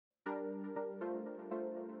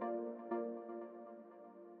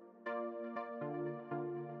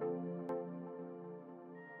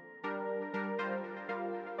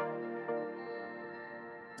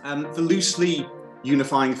The loosely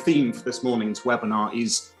unifying theme for this morning's webinar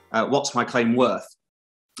is what's my claim worth?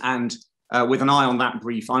 And with an eye on that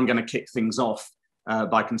brief, I'm going to kick things off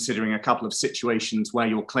by considering a couple of situations where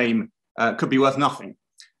your claim could be worth nothing.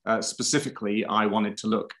 Specifically, I wanted to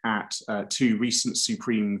look at two recent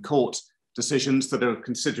Supreme Court decisions that are of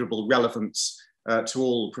considerable relevance to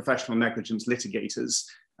all professional negligence litigators.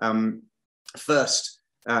 First,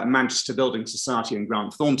 Manchester Building Society and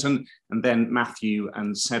Grant Thornton, and then Matthew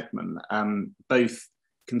and Sedman. Both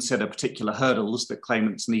consider particular hurdles that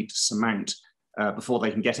claimants need to surmount before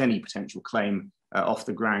they can get any potential claim off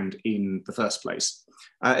the ground in the first place.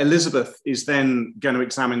 Elizabeth is then going to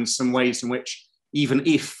examine some ways in which, even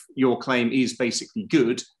if your claim is basically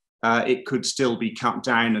good, it could still be cut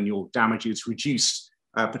down and your damages reduced,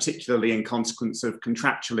 particularly in consequence of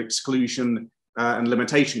contractual exclusion and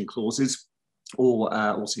limitation clauses, or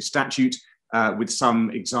also statute, with some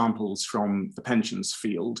examples from the pensions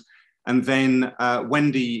field. And then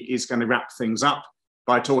Wendy is going to wrap things up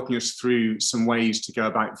by talking us through some ways to go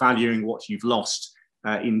about valuing what you've lost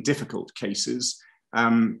in difficult cases,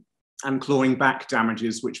 and clawing back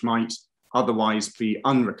damages which might otherwise be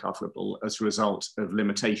unrecoverable as a result of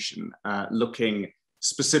limitation, looking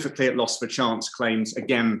specifically at loss for chance claims,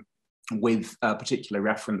 again, with particular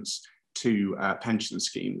reference to pension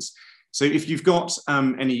schemes. So if you've got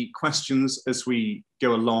any questions as we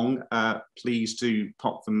go along, please do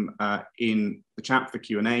pop them in the chat for the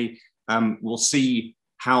Q&A. We'll see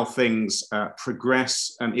how things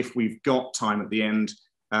progress, and if we've got time at the end,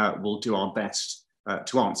 we'll do our best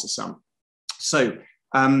to answer some. So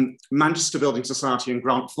Manchester Building Society and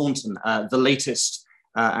Grant Thornton, the latest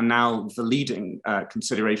and now the leading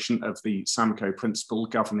consideration of the SAMCO principle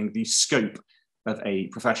governing the scope of a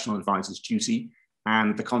professional advisor's duty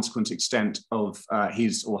and the consequent extent of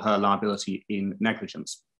his or her liability in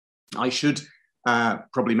negligence. I should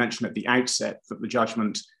probably mention at the outset that the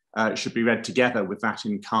judgment should be read together with that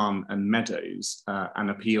in Khan and Meadows, an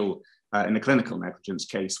appeal in a clinical negligence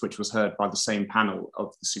case, which was heard by the same panel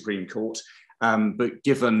of the Supreme Court. But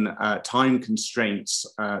given time constraints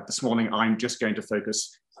this morning, I'm just going to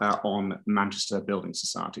focus on Manchester Building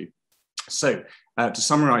Society. So to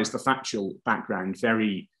summarize the factual background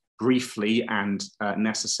very briefly and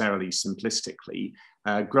necessarily simplistically,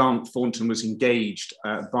 Grant Thornton was engaged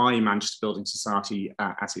by Manchester Building Society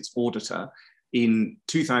as its auditor. In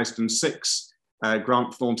 2006,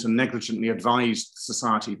 Grant Thornton negligently advised the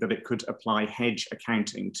society that it could apply hedge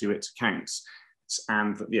accounting to its accounts,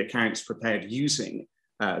 and that the accounts prepared using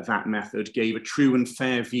that method gave a true and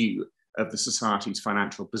fair view of the society's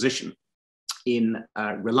financial position. In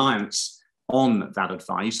reliance on that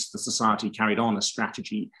advice, the society carried on a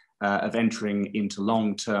strategy of entering into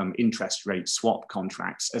long-term interest rate swap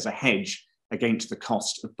contracts as a hedge against the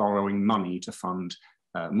cost of borrowing money to fund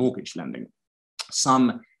mortgage lending.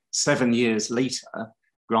 Some 7 years later,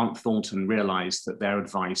 Grant Thornton realized that their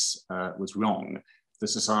advice was wrong. The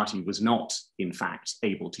society was not, in fact,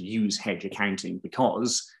 able to use hedge accounting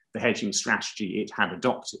because the hedging strategy it had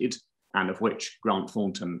adopted, and of which Grant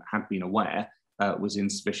Thornton had been aware, was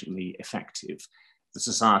insufficiently effective. The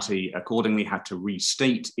society accordingly had to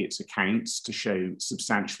restate its accounts to show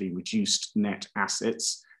substantially reduced net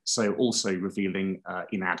assets, so also revealing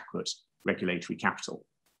inadequate regulatory capital.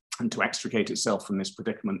 And to extricate itself from this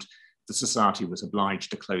predicament, the society was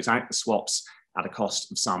obliged to close out the swaps at a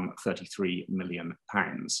cost of some £33 million.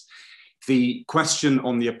 The question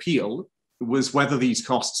on the appeal was whether these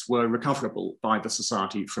costs were recoverable by the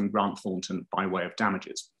society from Grant Thornton by way of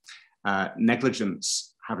damages.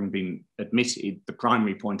 Negligence having been admitted, the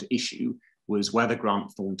primary point at issue was whether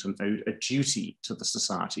Grant Thornton owed a duty to the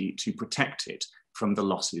society to protect it from the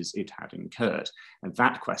losses it had incurred. And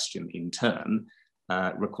that question, in turn,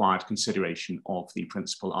 required consideration of the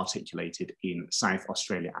principle articulated in South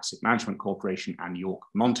Australia Asset Management Corporation and York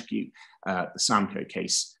Montague, the SAMCO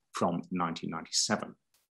case from 1997.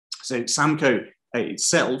 So SAMCO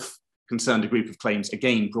itself concerned a group of claims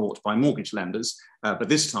again brought by mortgage lenders, but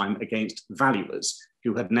this time against valuers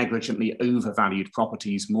who had negligently overvalued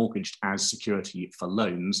properties mortgaged as security for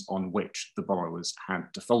loans on which the borrowers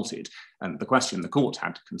had defaulted. And the question the court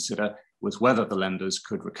had to consider was whether the lenders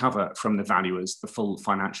could recover from the valuers the full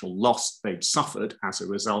financial loss they'd suffered as a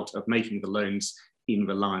result of making the loans in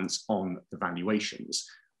reliance on the valuations,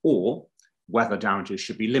 or whether damages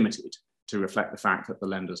should be limited to reflect the fact that the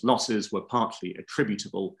lenders' losses were partly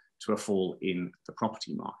attributable to a fall in the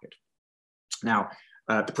property market. Now,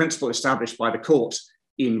 the principle established by the court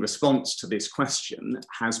in response to this question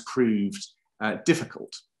has proved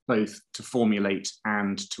difficult both to formulate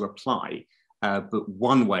and to apply. but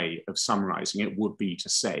one way of summarizing it would be to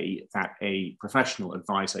say that a professional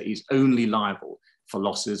advisor is only liable for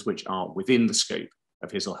losses which are within the scope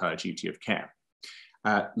of his or her duty of care.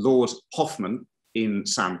 Lord Hoffman in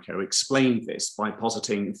Samco explained this by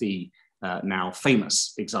positing the now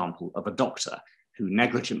famous example of a doctor who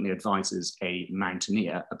negligently advises a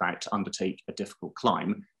mountaineer about to undertake a difficult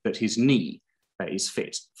climb that his knee is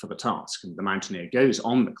fit for the task. And the mountaineer goes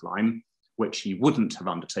on the climb, which he wouldn't have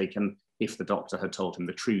undertaken if the doctor had told him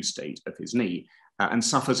the true state of his knee, and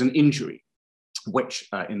suffers an injury, which,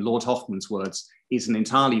 in Lord Hoffman's words, is an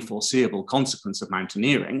entirely foreseeable consequence of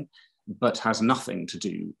mountaineering, but has nothing to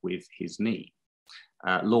do with his knee.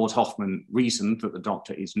 Lord Hoffman reasoned that the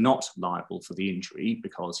doctor is not liable for the injury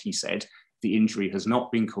because, he said, the injury has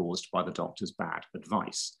not been caused by the doctor's bad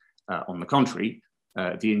advice. On the contrary,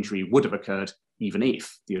 the injury would have occurred even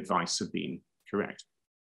if the advice had been correct.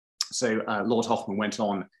 So Lord Hoffman went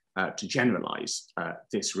on to generalize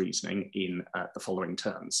this reasoning in the following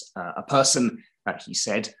terms. A person, he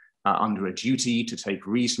said, under a duty to take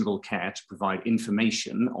reasonable care to provide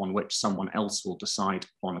information on which someone else will decide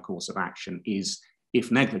on a course of action is, if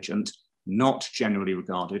negligent, not generally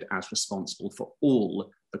regarded as responsible for all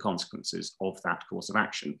the consequences of that course of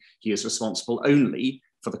action. He is responsible only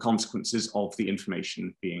for the consequences of the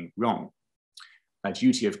information being wrong. A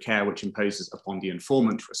duty of care which imposes upon the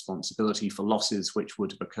informant responsibility for losses which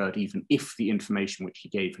would have occurred even if the information which he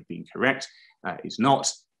gave had been correct is not,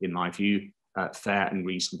 in my view, fair and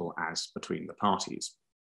reasonable as between the parties.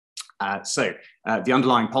 So the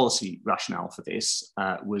underlying policy rationale for this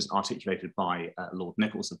was articulated by Lord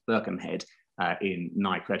Nichols of Birkenhead in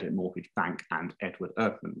Nye Credit Mortgage Bank and Edward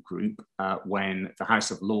Erckman Group when the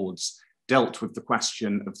House of Lords dealt with the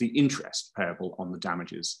question of the interest payable on the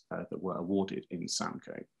damages that were awarded in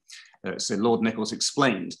Samco. So Lord Nichols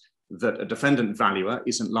explained that a defendant valuer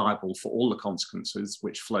isn't liable for all the consequences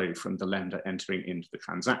which flow from the lender entering into the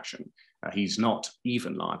transaction. He's not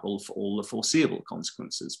even liable for all the foreseeable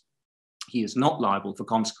consequences. He is not liable for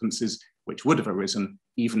consequences which would have arisen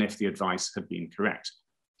even if the advice had been correct.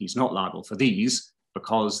 He's not liable for these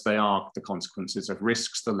because they are the consequences of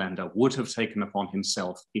risks the lender would have taken upon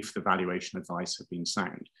himself if the valuation advice had been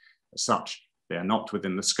sound. As such, they are not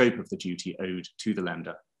within the scope of the duty owed to the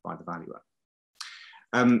lender by the valuer.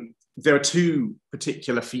 There are two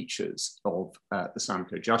particular features of the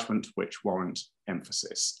Samco judgment which warrant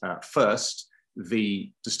emphasis. First, the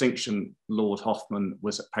distinction Lord Hoffman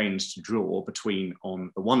was at pains to draw between, on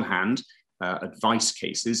the one hand, advice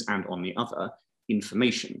cases and on the other,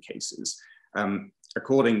 information cases.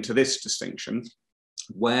 According to this distinction,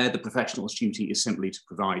 where the professional's duty is simply to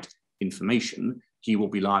provide information, he will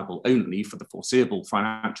be liable only for the foreseeable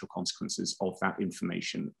financial consequences of that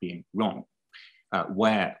information being wrong.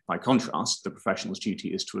 Where, by contrast, the professional's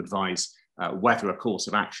duty is to advise whether a course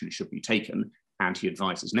of action should be taken, and he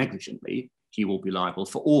advises negligently, he will be liable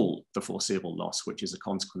for all the foreseeable loss, which is a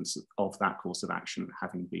consequence of that course of action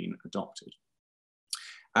having been adopted.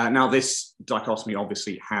 Now, this dichotomy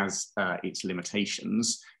obviously has its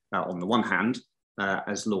limitations. On the one hand,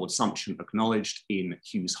 as Lord Sumption acknowledged in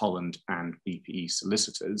Hughes Holland and BPE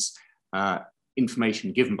solicitors,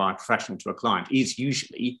 information given by a professional to a client is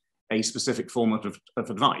usually a specific form of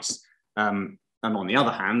advice. And on the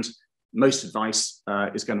other hand, most advice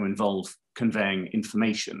is going to involve conveying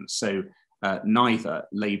information. So neither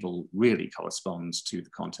label really corresponds to the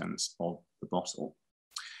contents of the bottle.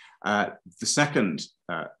 The second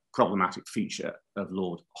problematic feature of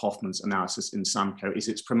Lord Hoffman's analysis in Samco is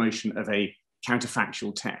its promotion of a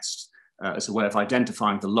counterfactual test as a way of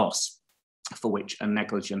identifying the loss for which a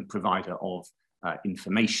negligent provider of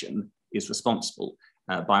information is responsible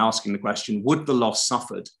by asking the question, would the loss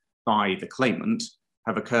suffered by the claimant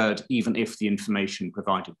have occurred even if the information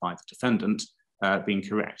provided by the defendant been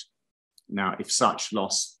correct? Now, if such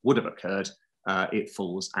loss would have occurred, it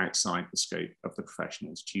falls outside the scope of the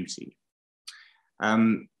professional's duty.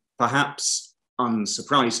 Perhaps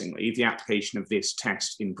unsurprisingly, the application of this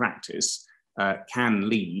test in practice can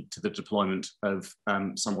lead to the deployment of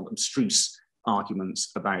somewhat abstruse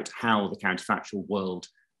arguments about how the counterfactual world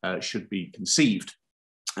should be conceived.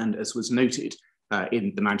 And as was noted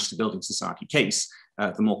in the Manchester Building Society case,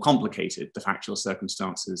 the more complicated the factual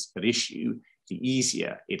circumstances at issue, the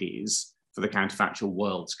easier it is for the counterfactual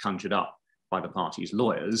worlds conjured up by the parties'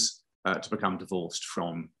 lawyers to become divorced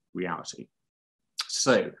from reality.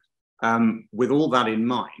 So, with all that in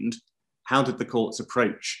mind, how did the courts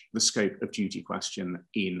approach the scope of duty question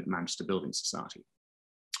in Manchester Building Society?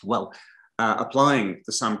 Well, applying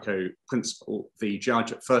the Samco principle, the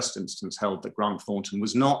judge at first instance held that Grant Thornton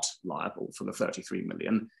was not liable for the 33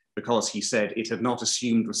 million because he said it had not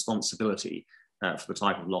assumed responsibility for the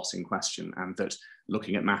type of loss in question, and that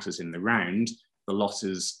looking at matters in the round, the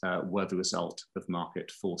losses were the result of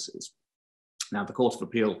market forces. Now, the Court of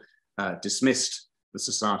Appeal dismissed the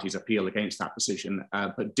Society's appeal against that decision,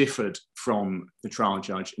 but differed from the trial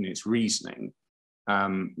judge in its reasoning.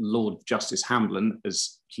 Lord Justice Hamblin,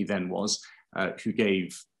 as he then was, who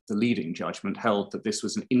gave the leading judgment, held that this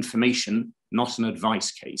was an information, not an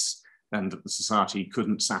advice case, and that the Society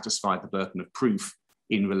couldn't satisfy the burden of proof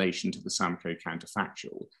in relation to the Samco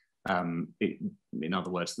counterfactual. In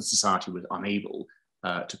other words, the Society was unable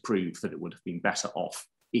to prove that it would have been better off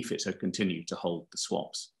if it had continued to hold the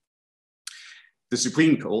swaps. The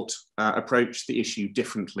Supreme Court approached the issue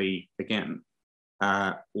differently again.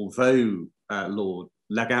 Although Lord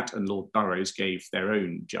Legat and Lord Burrows gave their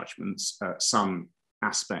own judgments, some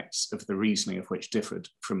aspects of the reasoning of which differed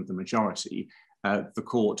from the majority, the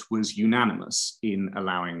court was unanimous in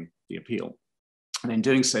allowing the appeal. And in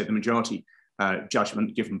doing so, the majority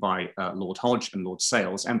judgment given by Lord Hodge and Lord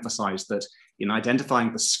Sales emphasised that in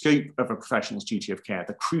identifying the scope of a professional's duty of care,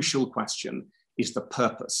 the crucial question is the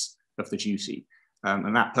purpose of the duty.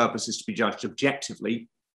 And that purpose is to be judged objectively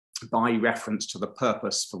by reference to the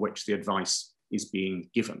purpose for which the advice is being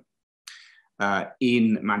given.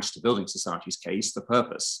 In Manchester Building Society's case, the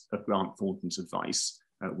purpose of Grant Thornton's advice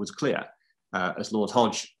was clear. As Lord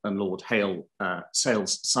Hodge and Lord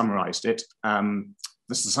Sales summarised it,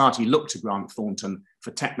 the Society looked to Grant Thornton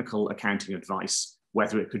for technical accounting advice,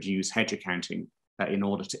 whether it could use hedge accounting in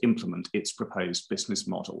order to implement its proposed business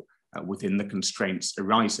model within the constraints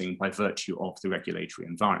arising by virtue of the regulatory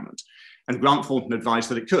environment. And Grant Thornton advised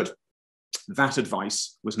that it could. That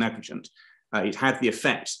advice was negligent. It had the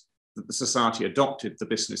effect that the Society adopted the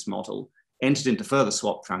business model, entered into further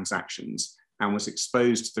swap transactions, and was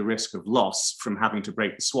exposed to the risk of loss from having to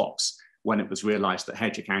break the swaps when it was realised that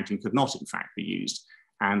hedge accounting could not in fact be used,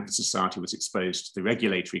 and the Society was exposed to the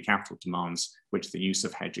regulatory capital demands which the use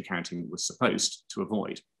of hedge accounting was supposed to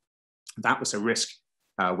avoid. That was a risk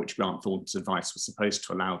which Grant Thornton's advice was supposed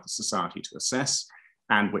to allow the Society to assess,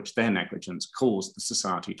 and which their negligence caused the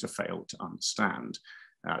Society to fail to understand.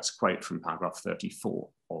 It's a quote from paragraph 34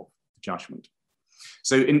 of the judgment.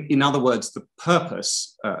 So in other words, the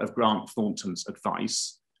purpose of Grant Thornton's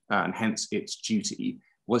advice, and hence its duty,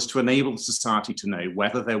 was to enable the Society to know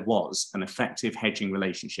whether there was an effective hedging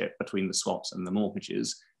relationship between the swaps and the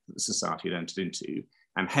mortgages that the Society had entered into,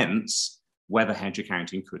 and hence whether hedge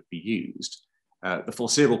accounting could be used. The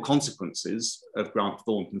foreseeable consequences of Grant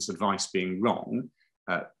Thornton's advice being wrong,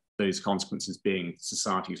 those consequences being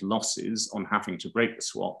Society's losses on having to break the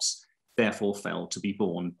swaps, therefore fell to be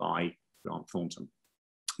borne by Grant Thornton.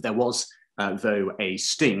 There was, though, a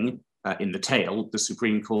sting in the tail. The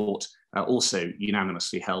Supreme Court also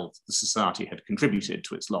unanimously held the Society had contributed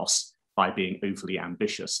to its loss by being overly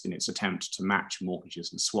ambitious in its attempt to match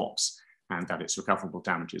mortgages and swaps, and that its recoverable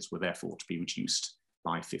damages were therefore to be reduced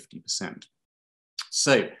by 50%.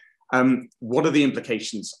 So, what are the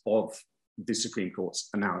implications of the Supreme Court's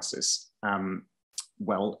analysis?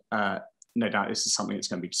 Well, no doubt this is something that's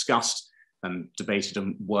going to be discussed and debated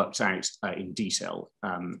and worked out in detail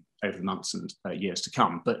over the months and years to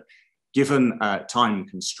come. But given time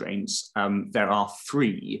constraints, there are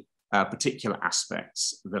three particular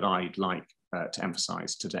aspects that I'd like to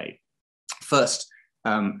emphasize today. First,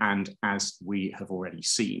 and as we have already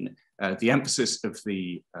seen, the emphasis of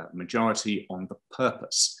the majority on the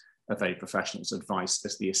purpose of a professional's advice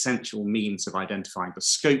as the essential means of identifying the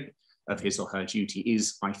scope of his or her duty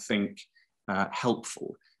is, I think,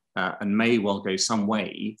 helpful and may well go some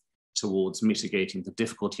way towards mitigating the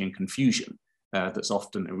difficulty and confusion that's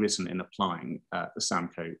often arisen in applying the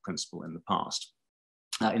Samco principle in the past.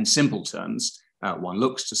 In simple terms, one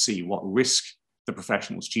looks to see what risk the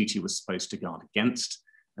professional's duty was supposed to guard against,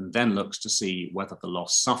 and then looks to see whether the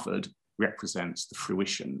loss suffered represents the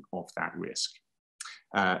fruition of that risk.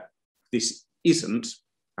 This isn't,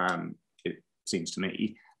 it seems to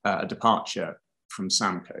me, a departure from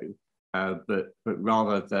Samco, but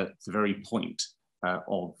rather the very point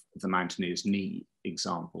of the Mountaineer's Knee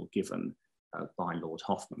example given by Lord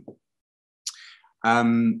Hoffman.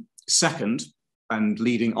 Second, and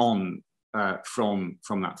leading on from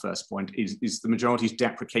that first point, is the majority's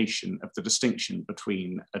deprecation of the distinction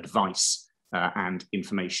between advice and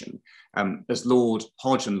information. As Lord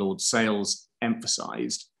Hodge and Lord Sales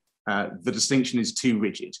emphasised, the distinction is too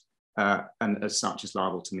rigid and as such is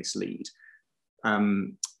liable to mislead.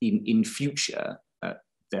 In future,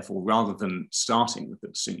 therefore, rather than starting with the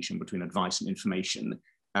distinction between advice and information,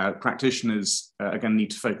 practitioners are going to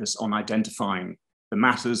need to focus on identifying the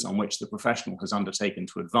matters on which the professional has undertaken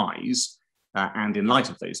to advise and in light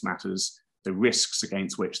of those matters, the risks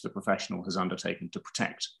against which the professional has undertaken to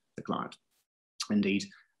protect the client. Indeed,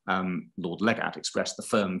 Lord Legat expressed the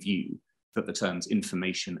firm view that the terms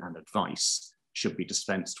information and advice should be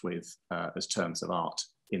dispensed with as terms of art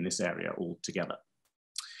in this area altogether.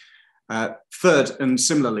 Third, and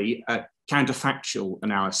similarly, counterfactual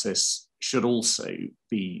analysis should also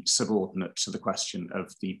be subordinate to the question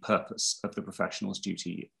of the purpose of the professional's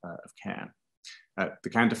duty of care. The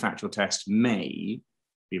counterfactual test may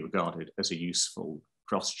be regarded as a useful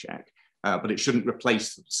cross-check, but it shouldn't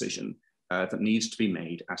replace the decision that needs to be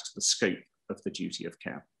made as to the scope of the duty of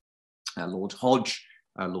care. Lord Hodge,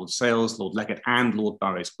 Lord Sales, Lord Legat, and Lord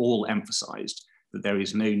Burrows all emphasised that there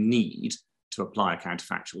is no need to apply a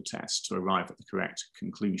counterfactual test to arrive at the correct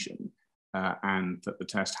conclusion, and that the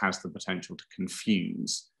test has the potential to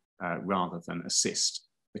confuse rather than assist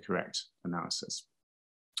the correct analysis.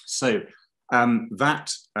 So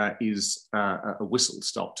that is a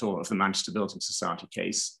whistle-stop tour of the Manchester Building Society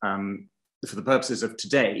case. For the purposes of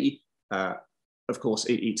today, of course,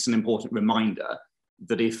 it's an important reminder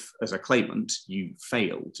that if, as a claimant, you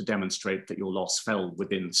fail to demonstrate that your loss fell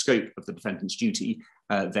within the scope of the defendant's duty,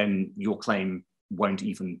 then your claim won't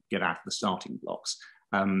even get out of the starting blocks.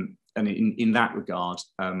 And in that regard,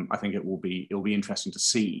 I think it will be interesting to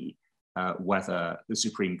see whether the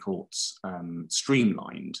Supreme Court's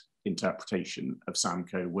streamlined interpretation of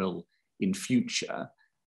Samco will, in future,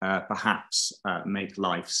 perhaps make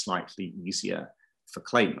life slightly easier for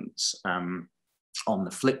claimants. On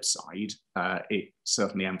the flip side, it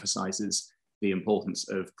certainly emphasises the importance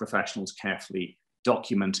of professionals carefully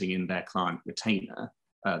documenting in their client retainer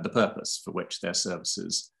the purpose for which their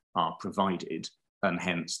services are provided, and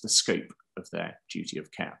hence the scope of their duty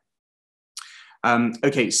of care.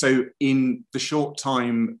 Okay, so in the short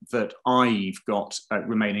time that I've got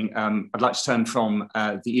remaining, I'd like to turn from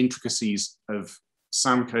the intricacies of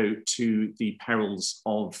Samco to the perils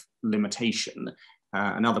of limitation,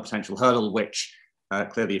 another potential hurdle which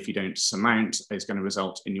clearly, if you don't surmount, is going to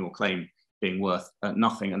result in your claim being worth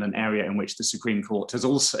nothing, and an area in which the Supreme Court has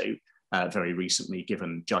also very recently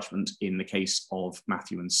given judgment in the case of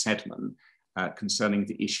Matthew and Sedman concerning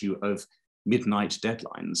the issue of midnight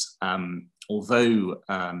deadlines. Although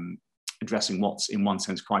addressing what's in one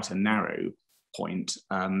sense quite a narrow point,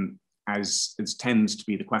 as tends to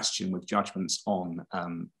be the question with judgments on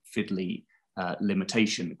fiddly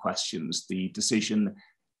limitation questions, the decision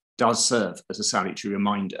does serve as a salutary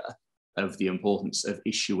reminder of the importance of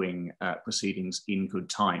issuing proceedings in good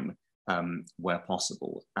time where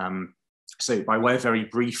possible. So by way of very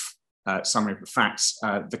brief summary of the facts,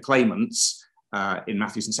 the claimants in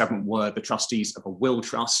Mathews and Sedman were the trustees of a will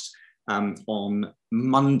trust. On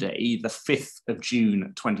Monday, the 5th of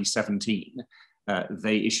June 2017,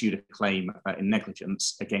 they issued a claim in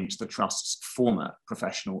negligence against the trust's former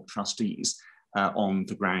professional trustees on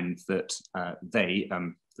the ground that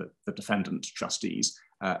the defendant trustees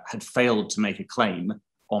had failed to make a claim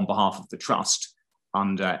on behalf of the trust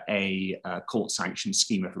under a court-sanctioned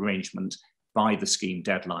scheme of arrangement by the scheme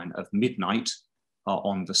deadline of midnight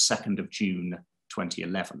on the 2nd of June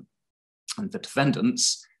 2011. And the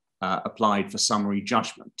defendants applied for summary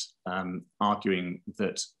judgment, arguing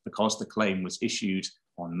that because the claim was issued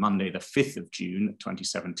on Monday, the 5th of June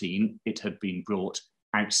 2017, it had been brought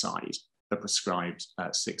outside the prescribed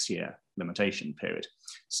 6-year limitation period.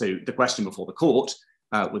 So the question before the court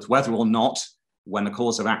was whether or not, when a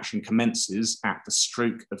cause of action commences at the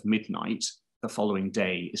stroke of midnight, the following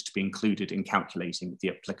day is to be included in calculating the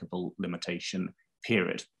applicable limitation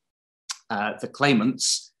period. The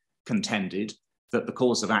claimants contended that the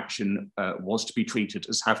cause of action was to be treated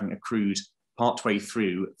as having accrued partway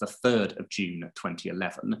through the 3rd of June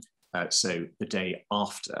 2011, so the day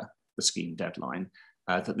after the scheme deadline,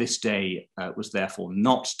 that this day was therefore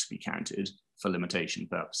not to be counted for limitation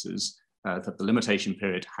purposes, that the limitation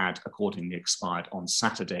period had accordingly expired on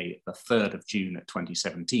Saturday, the 3rd of June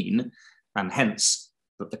 2017, and hence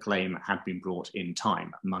that the claim had been brought in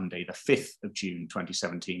time, Monday, the 5th of June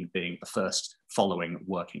 2017 being the first following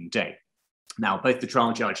working day. Now, both the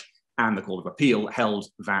trial judge and the Court of Appeal held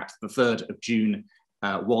that the 3rd of June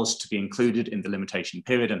was to be included in the limitation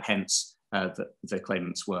period, and hence that the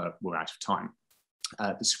claimants were out of time.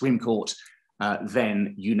 The Supreme Court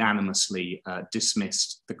then unanimously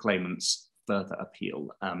dismissed the claimants' further appeal.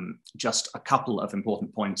 Just a couple of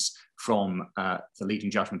important points from the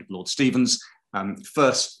leading judgment of Lord Stevens.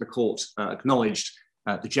 First, the court acknowledged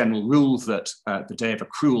the general rule that the day of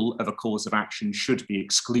accrual of a cause of action should be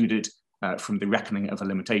excluded from the reckoning of a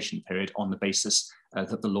limitation period on the basis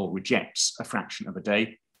that the law rejects a fraction of a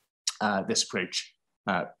day. This approach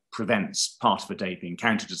prevents part of a day being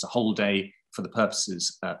counted as a whole day for the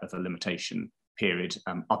purposes of a limitation period.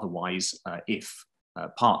 Otherwise, if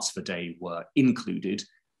parts of a day were included,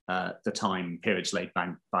 the time periods laid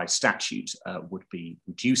by statute would be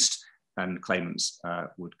reduced, and claimants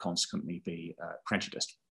would consequently be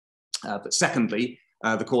prejudiced. But secondly,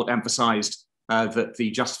 the court emphasised that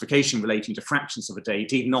the justification relating to fractions of a day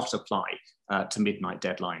did not apply to midnight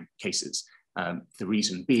deadline cases. The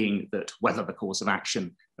reason being that whether the cause of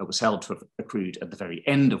action was held to have accrued at the very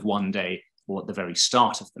end of one day or at the very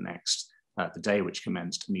start of the next, the day which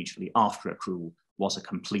commenced immediately after accrual was a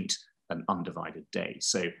complete and undivided day.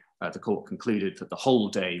 So the court concluded that the whole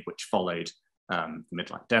day which followed the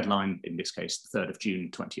midnight deadline, in this case, the 3rd of June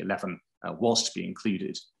 2011, was to be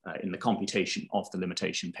included in the computation of the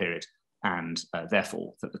limitation period, and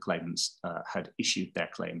therefore that the claimants had issued their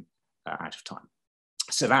claim out of time.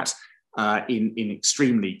 So that, in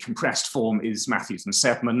extremely compressed form, is Mathers and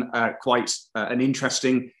Sedman, quite an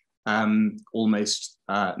interesting, almost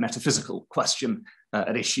metaphysical question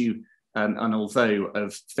at issue, and although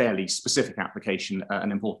of fairly specific application,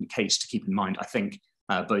 an important case to keep in mind, I think,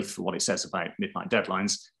 both for what it says about midnight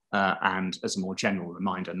deadlines and as a more general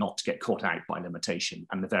reminder not to get caught out by limitation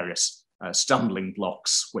and the various stumbling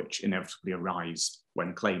blocks which inevitably arise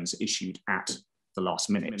when claims are issued at the last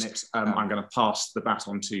minute. I'm going to pass the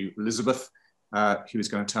baton to Elizabeth, who is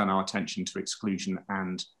going to turn our attention to exclusion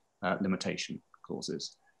and limitation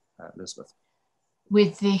clauses. Elizabeth.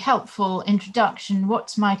 With the helpful introduction,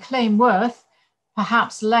 what's my claim worth?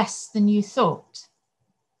 Perhaps less than you thought.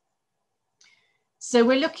 So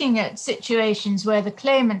we're looking at situations where the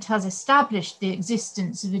claimant has established the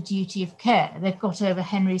existence of a duty of care. They've got over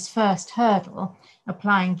Henry's first hurdle,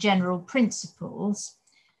 applying general principles.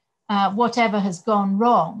 Whatever has gone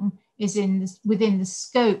wrong is within the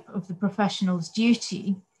scope of the professional's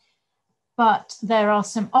duty, but there are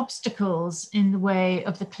some obstacles in the way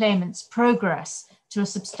of the claimant's progress to a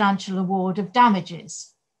substantial award of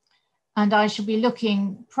damages. And I shall be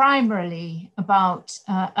looking primarily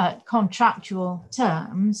at contractual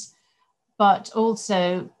terms, but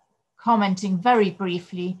also commenting very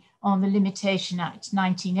briefly on the Limitation Act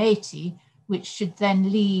 1980, which should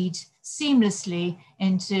then lead seamlessly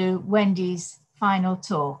into Wendy's final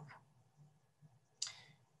talk.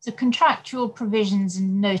 So contractual provisions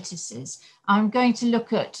and notices. I'm going to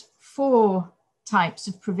look at 4 types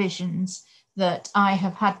of provisions that I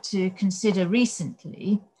have had to consider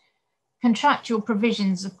recently. Contractual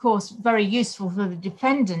provisions, of course, very useful for the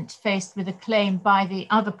defendant faced with a claim by the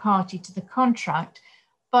other party to the contract,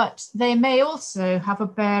 but they may also have a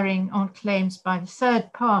bearing on claims by the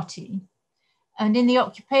third party. And in the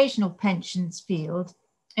occupational pensions field,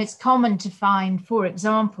 it's common to find, for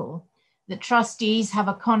example, that trustees have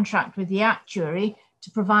a contract with the actuary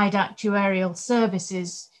to provide actuarial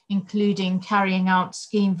services, including carrying out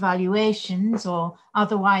scheme valuations or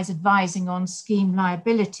otherwise advising on scheme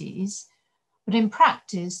liabilities. But in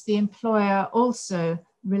practice, the employer also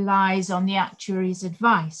relies on the actuary's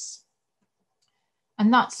advice.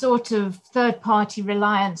 And that sort of third-party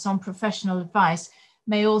reliance on professional advice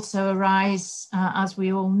may also arise, as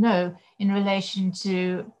we all know, in relation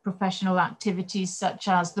to professional activities such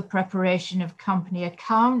as the preparation of company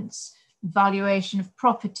accounts, valuation of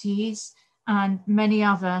properties, and many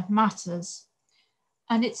other matters.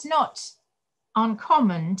 And it's not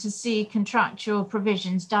uncommon to see contractual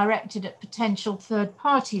provisions directed at potential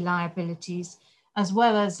third-party liabilities, as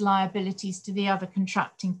well as liabilities to the other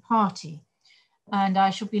contracting party. And I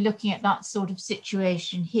shall be looking at that sort of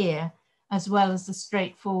situation here, as well as the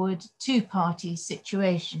straightforward two-party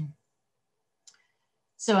situation.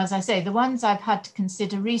 So as I say, the ones I've had to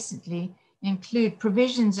consider recently include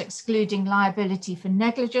provisions excluding liability for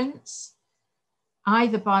negligence,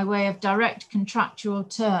 either by way of direct contractual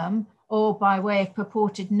term or by way of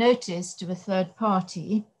purported notice to a third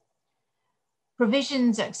party,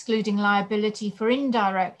 provisions excluding liability for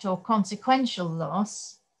indirect or consequential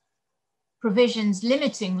loss, provisions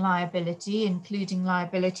limiting liability, including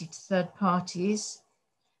liability to third parties,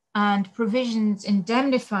 and provisions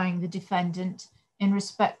indemnifying the defendant in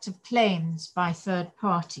respect of claims by third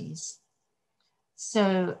parties.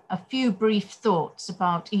 So a few brief thoughts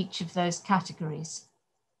about each of those categories.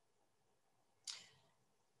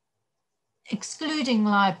 Excluding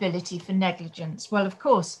liability for negligence. Well, of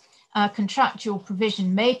course, a contractual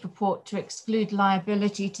provision may purport to exclude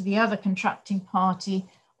liability to the other contracting party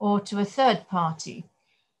or to a third party.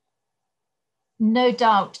 No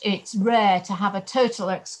doubt it's rare to have a total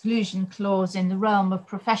exclusion clause in the realm of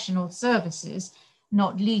professional services,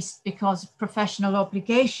 not least because professional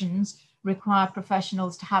obligations require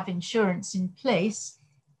professionals to have insurance in place,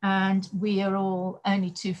 and we are all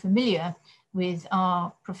only too familiar with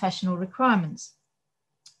our professional requirements.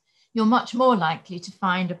 You're much more likely to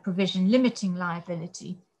find a provision limiting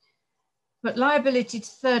liability, but liability to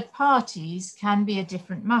third parties can be a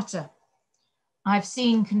different matter. I've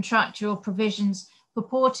seen contractual provisions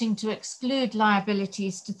purporting to exclude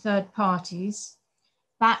liabilities to third parties,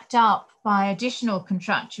 backed up by additional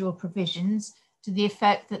contractual provisions to the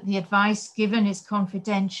effect that the advice given is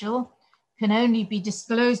confidential, can only be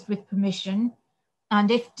disclosed with permission, and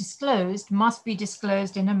if disclosed, must be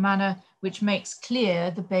disclosed in a manner which makes clear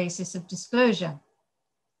the basis of disclosure.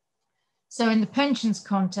 So in the pensions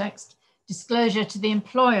context, disclosure to the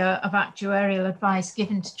employer of actuarial advice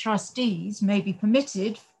given to trustees may be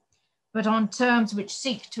permitted, but on terms which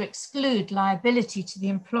seek to exclude liability to the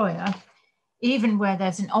employer, even where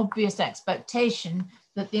there's an obvious expectation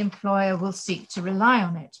that the employer will seek to rely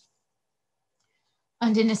on it.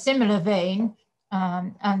 And in a similar vein,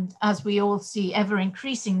 and as we all see ever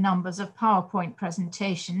increasing numbers of PowerPoint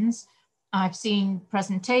presentations, I've seen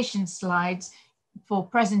presentation slides for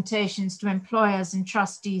presentations to employers and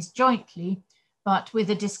trustees jointly, but with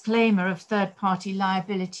a disclaimer of third-party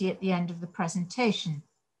liability at the end of the presentation.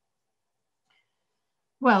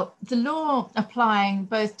 Well, the law applying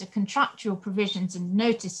both to contractual provisions and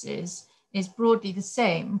notices is broadly the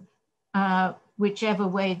same, whichever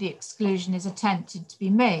way the exclusion is attempted to be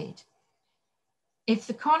made. If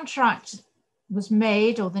the contract was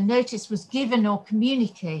made or the notice was given or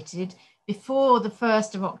communicated before the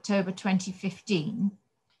 1st of October 2015,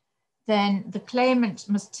 then the claimant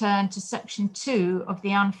must turn to Section 2 of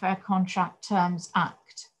the Unfair Contract Terms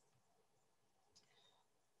Act.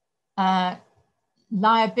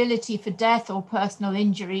 Liability for death or personal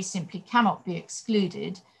injury simply cannot be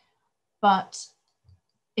excluded, but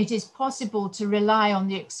it is possible to rely on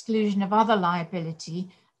the exclusion of other liability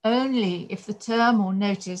only if the term or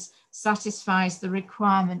notice satisfies the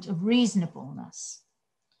requirement of reasonableness.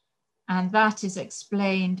 And that is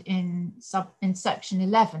explained in Section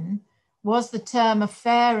 11. Was the term a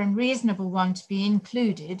fair and reasonable one to be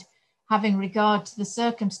included, having regard to the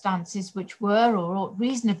circumstances which were or ought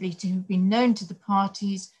reasonably to have been known to the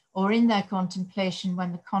parties or in their contemplation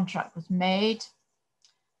when the contract was made?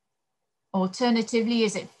 Alternatively,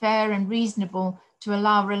 is it fair and reasonable to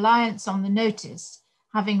allow reliance on the notice,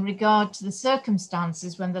 having regard to the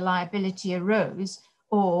circumstances when the liability arose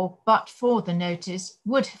or, but for the notice,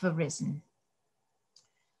 would have arisen?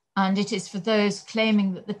 And it is for those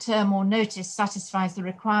claiming that the term or notice satisfies the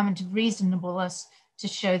requirement of reasonableness to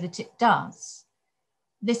show that it does.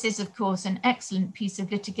 This is, of course, an excellent piece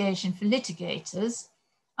of litigation for litigators,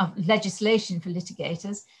 legislation for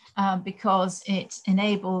litigators, because it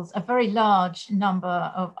enables a very large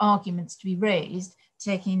number of arguments to be raised,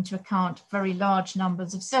 taking into account very large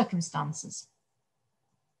numbers of circumstances.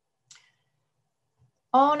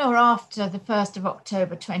 On or after the 1st of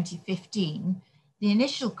October 2015, the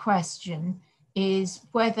initial question is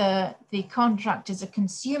whether the contract is a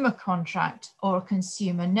consumer contract or a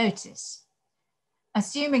consumer notice.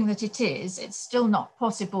 Assuming that it is, it's still not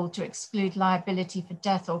possible to exclude liability for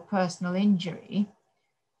death or personal injury,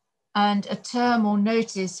 and a term or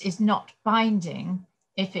notice is not binding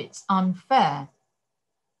if it's unfair.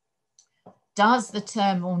 Does the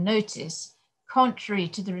term or notice, contrary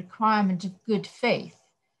to the requirement of good faith,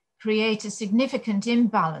 create a significant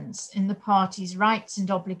imbalance in the parties' rights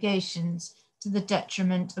and obligations to the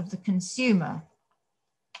detriment of the consumer?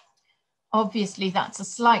 Obviously, that's a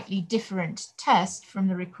slightly different test from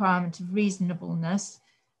the requirement of reasonableness.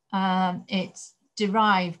 It's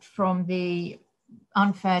derived from the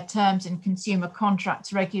unfair terms in consumer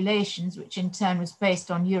contracts regulations, which in turn was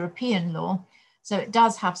based on European law. So it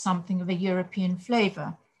does have something of a European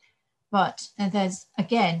flavor. But there's,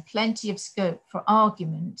 again, plenty of scope for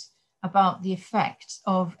argument about the effect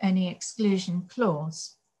of any exclusion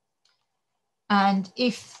clause. And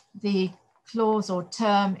if the clause or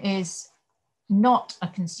term is not a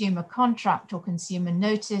consumer contract or consumer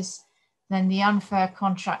notice, then the Unfair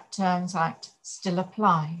Contract Terms Act still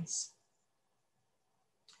applies.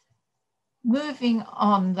 Moving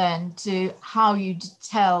on then to how you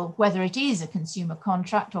tell whether it is a consumer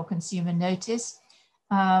contract or consumer notice,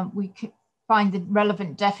 we find the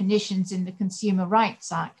relevant definitions in the Consumer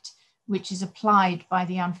Rights Act, which is applied by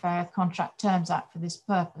the Unfair Contract Terms Act for this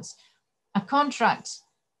purpose. A contract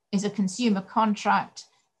is a consumer contract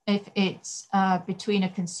if it's between a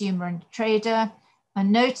consumer and a trader. A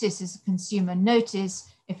notice is a consumer notice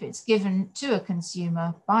if it's given to a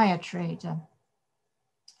consumer by a trader.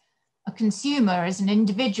 A consumer is an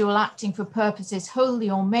individual acting for purposes wholly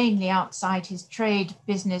or mainly outside his trade,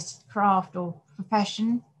 business, craft, or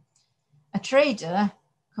profession. A trader,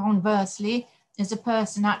 conversely, is a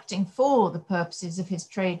person acting for the purposes of his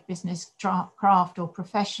trade, business, craft, or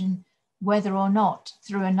profession, whether or not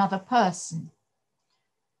through another person.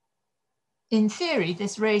 In theory,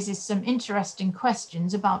 this raises some interesting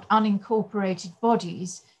questions about unincorporated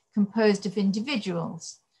bodies composed of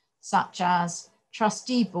individuals, such as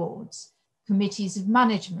trustee boards, committees of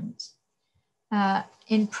management.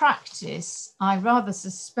 In practice, I rather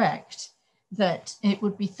suspect that it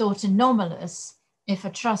would be thought anomalous if a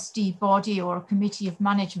trustee body or a committee of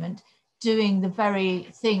management doing the very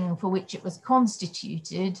thing for which it was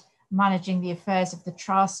constituted, managing the affairs of the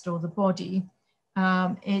trust or the body,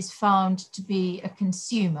 is found to be a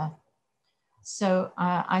consumer. So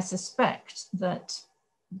I suspect that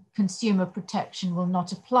consumer protection will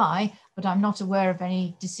not apply, but I'm not aware of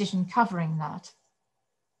any decision covering that.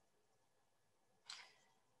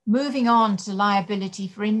 Moving on to liability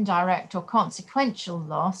for indirect or consequential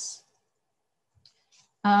loss,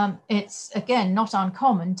 it's again not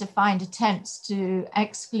uncommon to find attempts to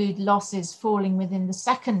exclude losses falling within the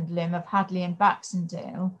second limb of Hadley and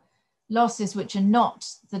Baxendale, losses which are not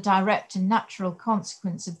the direct and natural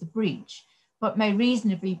consequence of the breach, but may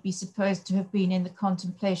reasonably be supposed to have been in the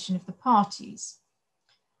contemplation of the parties.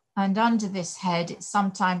 And under this head, it's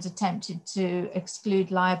sometimes attempted to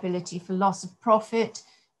exclude liability for loss of profit,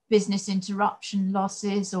 business interruption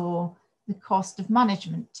losses, or the cost of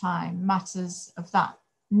management time, matters of that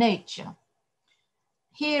nature.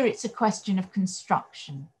 Here it's a question of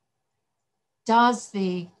construction. Does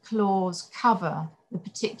the clause cover the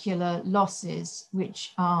particular losses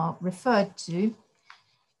which are referred to?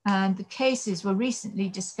 And the cases were recently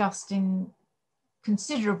discussed in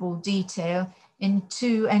considerable detail in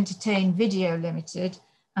 2 Entertain Video Limited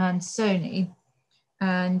and Sony.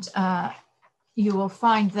 And you will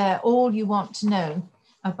find there all you want to know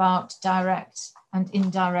about direct and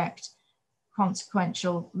indirect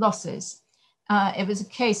consequential losses. It was a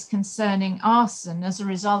case concerning arson, as a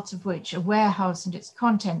result of which a warehouse and its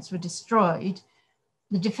contents were destroyed.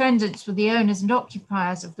 The defendants were the owners and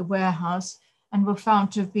occupiers of the warehouse and were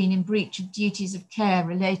found to have been in breach of duties of care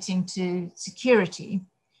relating to security.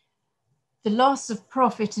 The loss of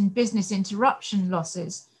profit and business interruption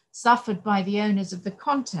losses suffered by the owners of the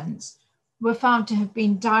contents were found to have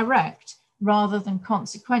been direct rather than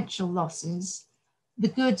consequential losses. The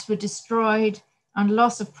goods were destroyed and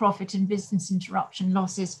loss of profit and business interruption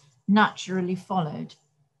losses naturally followed.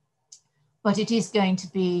 But it is going to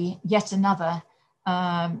be yet another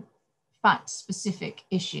fact-specific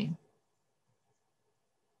issue.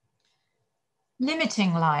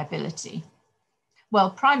 Limiting liability. Well,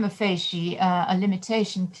 prima facie, a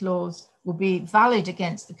limitation clause will be valid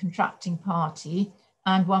against the contracting party,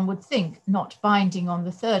 and one would think not binding on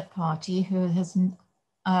the third party who has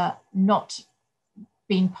not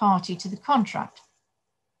been party to the contract.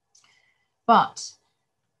 But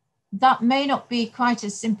that may not be quite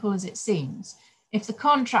as simple as it seems. If the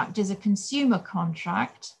contract is a consumer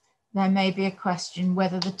contract, there may be a question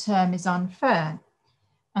whether the term is unfair.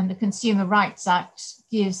 And the Consumer Rights Act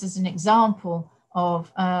gives as an example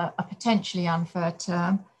of a potentially unfair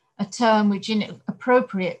term, a term which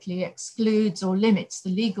inappropriately excludes or limits the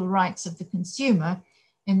legal rights of the consumer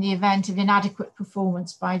in the event of inadequate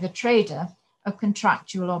performance by the trader of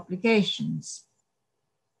contractual obligations.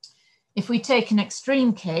 If we take an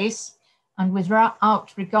extreme case, and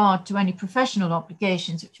without regard to any professional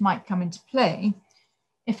obligations which might come into play,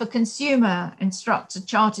 if a consumer instructs a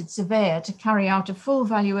chartered surveyor to carry out a full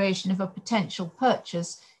valuation of a potential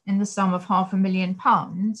purchase in the sum of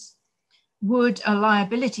 £500,000, would a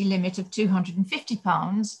liability limit of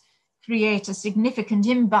 £250 create a significant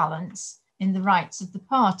imbalance in the rights of the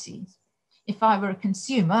parties? If I were a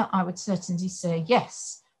consumer, I would certainly say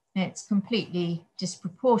yes. It's completely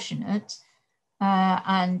disproportionate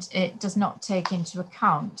and it does not take into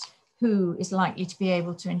account who is likely to be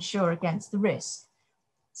able to insure against the risk.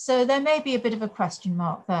 So there may be a bit of a question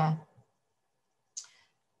mark there.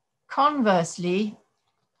 Conversely,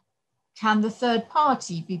 can the third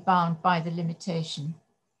party be bound by the limitation?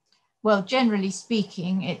 Well, generally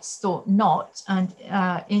speaking, it's thought not, and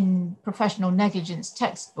in professional negligence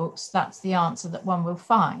textbooks, that's the answer that one will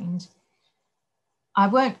find. I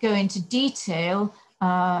won't go into detail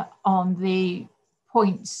on the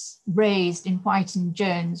points raised in White and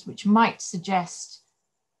Jones, which might suggest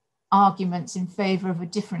arguments in favor of a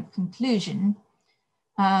different conclusion.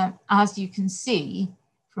 As you can see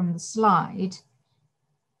from the slide,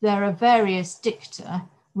 there are various dicta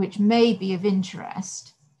which may be of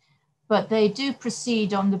interest, but they do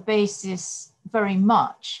proceed on the basis very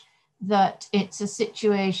much that it's a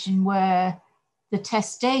situation where the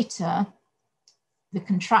testator the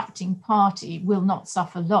contracting party will not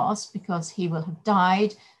suffer loss because he will have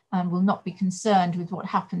died and will not be concerned with what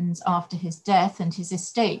happens after his death, and his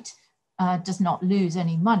estate does not lose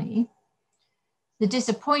any money. The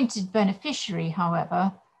disappointed beneficiary,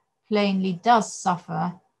 however, plainly does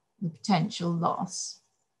suffer the potential loss.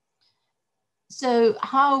 So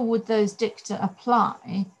how would those dicta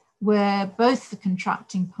apply where both the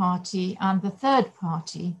contracting party and the third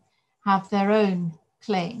party have their own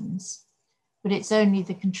claims, but it's only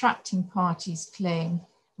the contracting party's claim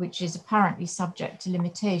which is apparently subject to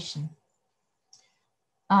limitation?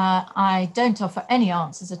 I don't offer any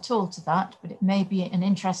answers at all to that, but it may be an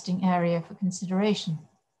interesting area for consideration.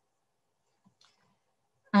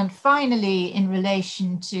 And finally, in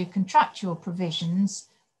relation to contractual provisions,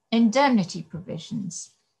 indemnity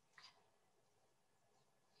provisions.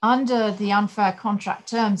 Under the Unfair Contract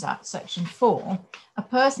Terms Act, Section 4, a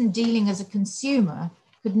person dealing as a consumer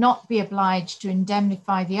could not be obliged to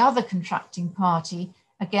indemnify the other contracting party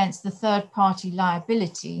against the third party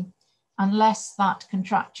liability unless that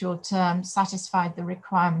contractual term satisfied the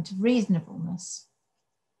requirement of reasonableness.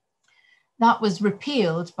 That was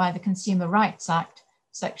repealed by the Consumer Rights Act,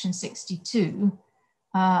 Section 62,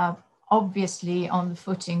 obviously on the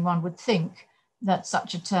footing one would think that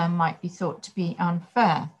such a term might be thought to be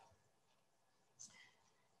unfair.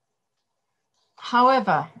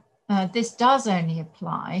 However, this does only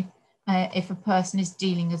apply if a person is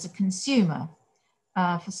dealing as a consumer.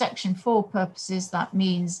 For Section 4 purposes, that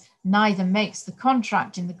means neither makes the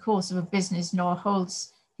contract in the course of a business nor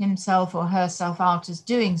holds himself or herself out as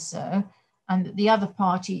doing so, and that the other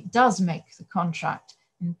party does make the contract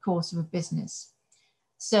in the course of a business.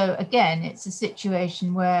 So again, it's a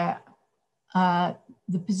situation where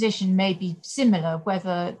the position may be similar,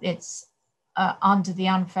 whether it's under the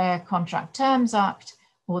Unfair Contract Terms Act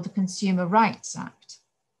or the Consumer Rights Act.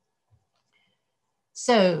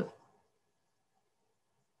 So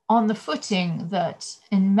on the footing that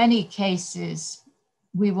in many cases,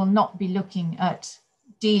 we will not be looking at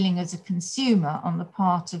dealing as a consumer on the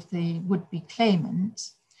part of the would-be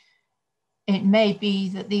claimant, it may be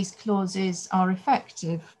that these clauses are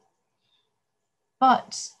effective.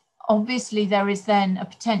 But obviously there is then a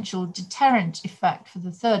potential deterrent effect for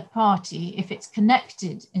the third party if it's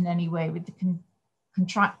connected in any way with the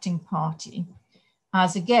contracting party,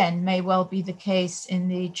 as again may well be the case in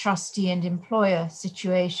the trustee and employer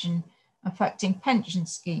situation affecting pension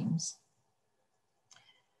schemes.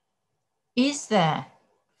 Is there,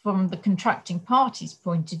 from the contracting party's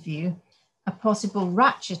point of view, a possible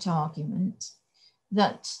ratchet argument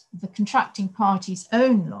that the contracting party's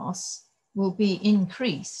own loss will be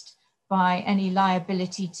increased by any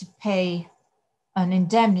liability to pay an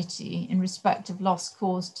indemnity in respect of loss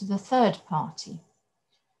caused to the third party?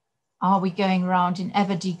 Are we going around in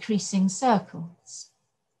ever decreasing circles?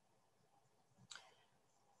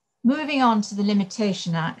 Moving on to the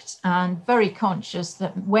Limitation Act, and very conscious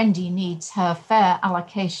that Wendy needs her fair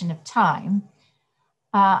allocation of time,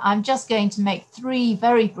 I'm just going to make three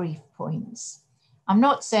very brief points. I'm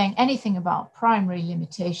not saying anything about primary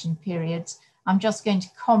limitation periods. I'm just going to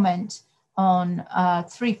comment on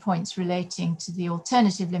 3 points relating to the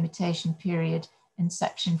alternative limitation period in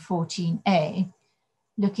Section 14A,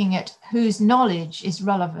 looking at whose knowledge is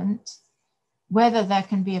relevant, whether there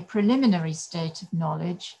can be a preliminary state of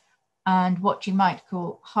knowledge, and what you might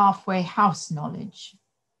call halfway house knowledge.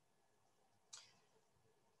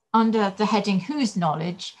 Under the heading whose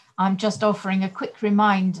knowledge, I'm just offering a quick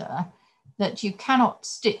reminder that you cannot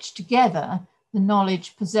stitch together the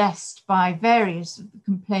knowledge possessed by various of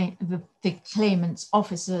the claimant's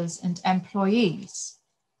officers and employees.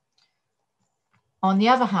 On the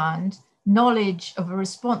other hand, knowledge of a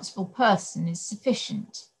responsible person is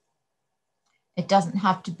sufficient. It doesn't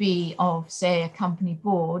have to be of, say, a company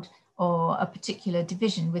board or a particular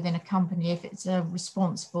division within a company if it's a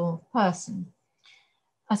responsible person.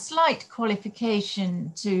 A slight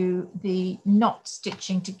qualification to the not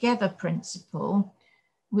stitching together principle,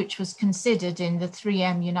 which was considered in the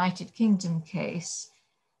 3M United Kingdom case,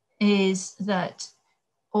 is that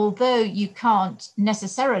although you can't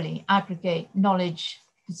necessarily aggregate knowledge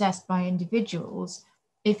possessed by individuals,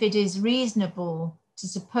 if it is reasonable to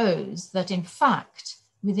suppose that in fact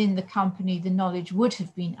within the company the knowledge would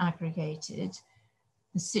have been aggregated,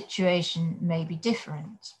 the situation may be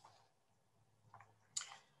different.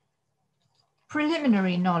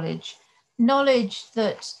 Preliminary knowledge, knowledge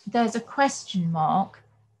that there's a question mark,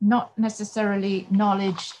 not necessarily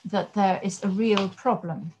knowledge that there is a real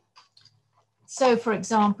problem. So for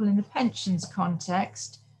example, in the pensions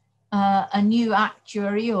context, a new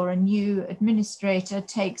actuary or a new administrator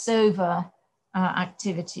takes over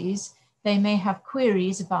activities. they may have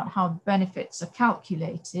queries about how the benefits are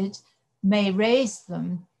calculated, may raise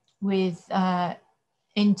them with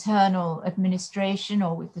internal administration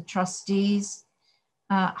or with the trustees.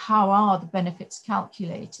 How are the benefits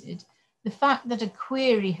calculated? The fact that a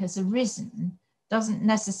query has arisen doesn't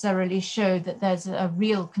necessarily show that there's a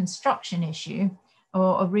real construction issue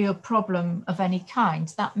or a real problem of any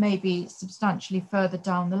kind. That may be substantially further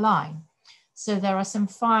down the line. So there are some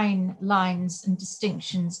fine lines and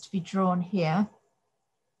distinctions to be drawn here.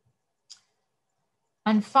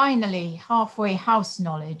 And finally, halfway house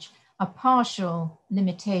knowledge, a partial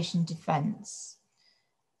limitation defense.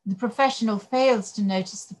 The professional fails to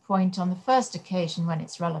notice the point on the first occasion when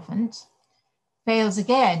it's relevant, fails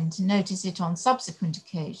again to notice it on subsequent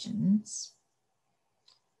occasions.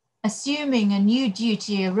 Assuming a new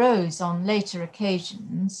duty arose on later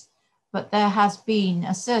occasions, but there has been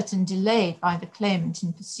a certain delay by the claimant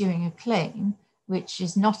in pursuing a claim, which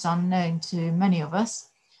is not unknown to many of us,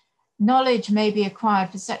 knowledge may be acquired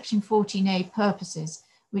for Section 14A purposes,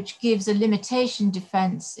 which gives a limitation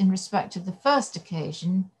defense in respect of the first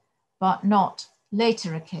occasion, but not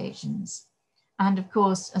later occasions. And of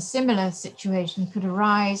course, a similar situation could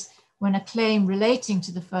arise when a claim relating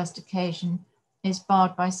to the first occasion is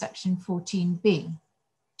barred by Section 14B.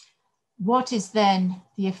 What is then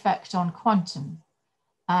the effect on quantum?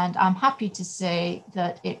 And I'm happy to say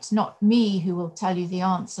that it's not me who will tell you the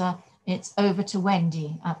answer. It's over to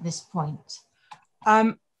Wendy at this point.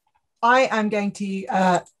 I am going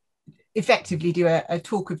to effectively do a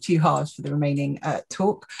talk of two halves for the remaining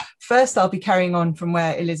talk. First, I'll be carrying on from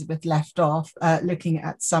where Elizabeth left off, looking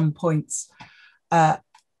at some points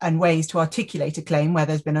and ways to articulate a claim where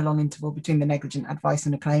there's been a long interval between the negligent advice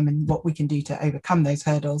and a claim and what we can do to overcome those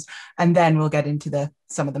hurdles. And then we'll get into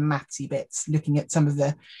some of the mathsy bits, looking at some of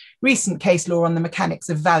the recent case law on the mechanics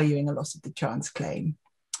of valuing a loss of the chance claim.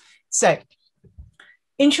 So,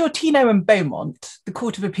 in Shortino and Beaumont, the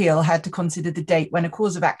Court of Appeal had to consider the date when a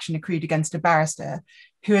cause of action accrued against a barrister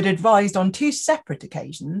who had advised on two separate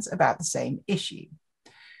occasions about the same issue.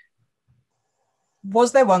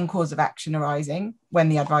 Was there one cause of action arising when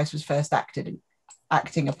the advice was first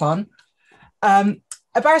acting upon? A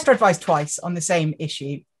barrister advised twice on the same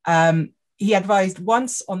issue. He advised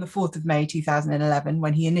once on the 4th of May 2011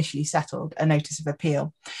 when he initially settled a notice of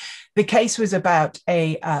appeal. The case was about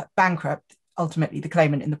a bankrupt, ultimately the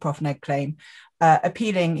claimant in the Prof Neg claim,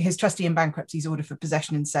 appealing his trustee in bankruptcy's order for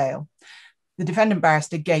possession and sale. The defendant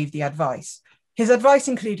barrister gave the advice. His advice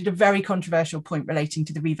included a very controversial point relating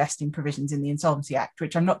to the revesting provisions in the Insolvency Act,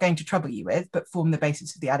 which I'm not going to trouble you with, but form the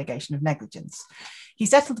basis of the allegation of negligence. He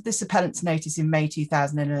settled this appellant's notice in May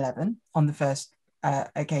 2011 on the first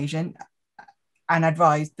occasion and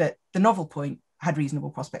advised that the novel point had reasonable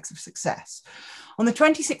prospects of success. On the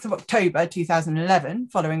 26th of October 2011,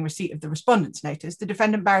 following receipt of the respondent's notice, the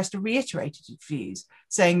defendant barrister reiterated his views,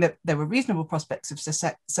 saying that there were reasonable prospects of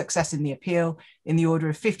success in the appeal in the order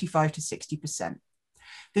of 55 to 60%.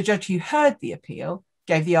 The judge who heard the appeal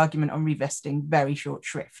gave the argument on revesting very short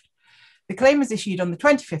shrift. The claim was issued on the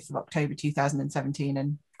 25th of October 2017,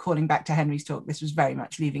 and calling back to Henry's talk, this was very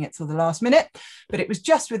much leaving it till the last minute, but it was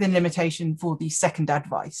just within limitation for the second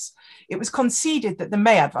advice. It was conceded that the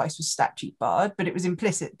May advice was statute barred, but it was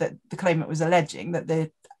implicit that the claimant was alleging that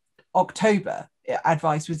the October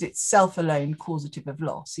advice was itself alone causative of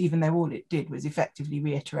loss, even though all it did was effectively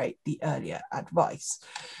reiterate the earlier advice.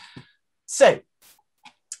 So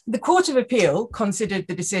the Court of Appeal considered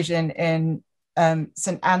the decision in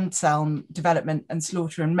St Anselm Development and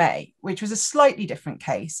Slaughter and May, which was a slightly different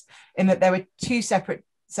case in that there were two separate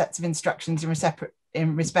sets of instructions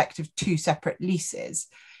in respect of two separate leases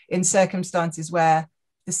in circumstances where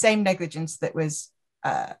the same negligence that was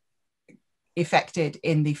effected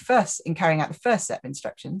in carrying out the first set of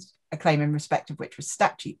instructions, a claim in respect of which was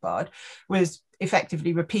statute barred, was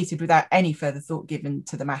effectively repeated without any further thought given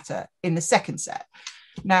to the matter in the second set.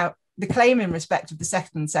 Now, the claim in respect of the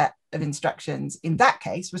second set of instructions in that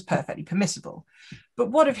case was perfectly permissible. But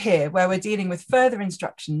what of here, where we're dealing with further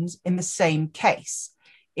instructions in the same case?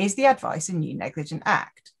 Is the advice a new negligent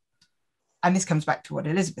act? And this comes back to what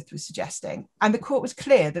Elizabeth was suggesting. And the court was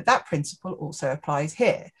clear that that principle also applies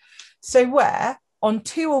here. So where, on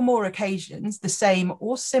two or more occasions, the same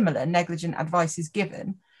or similar negligent advice is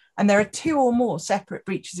given, and there are two or more separate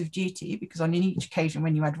breaches of duty, because on each occasion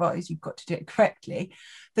when you advise, you've got to do it correctly,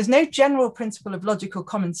 there's no general principle of logical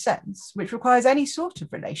common sense which requires any sort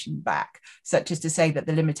of relation back, such as to say that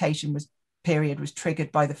the limitation period was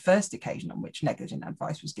triggered by the first occasion on which negligent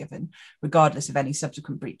advice was given, regardless of any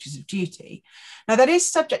subsequent breaches of duty. Now, that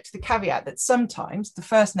is subject to the caveat that sometimes the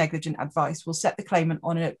first negligent advice will set the claimant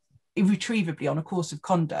on a irretrievably on a course of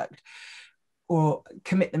conduct or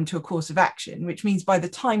commit them to a course of action, which means by the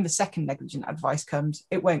time the second negligent advice comes,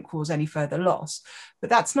 it won't cause any further loss. But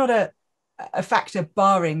that's not a factor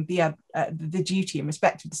barring the duty in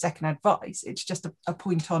respect of the second advice. It's just a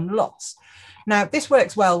point on loss. Now, this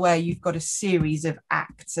works well where you've got a series of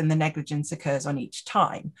acts and the negligence occurs on each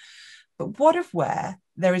time. But what if where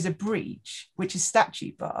there is a breach, which is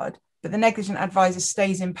statute barred, but the negligent advisor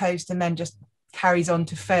stays in post and then just carries on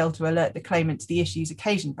to fail to alert the claimant to the issues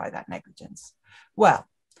occasioned by that negligence? Well,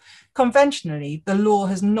 conventionally, the law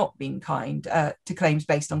has not been kind to claims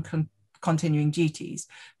based on continuing duties,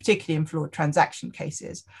 particularly in flawed transaction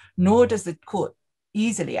cases, nor does the court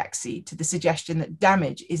easily accede to the suggestion that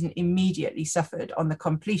damage isn't immediately suffered on the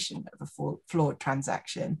completion of a flawed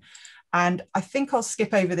transaction. And I think I'll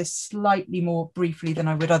skip over this slightly more briefly than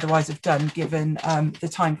I would otherwise have done, given the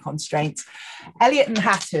time constraints. Elliott and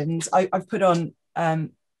Hatton's, I've put on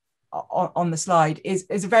the slide, is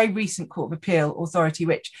a very recent Court of Appeal authority,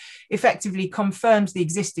 which effectively confirms the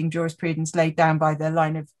existing jurisprudence laid down by the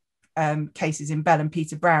line of cases in Bell and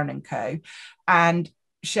Peter Brown and Co., and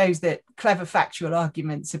shows that clever factual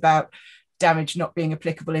arguments about damage not being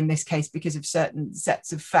applicable in this case because of certain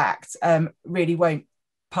sets of facts really won't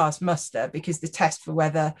pass muster, because the test for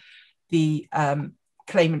whether the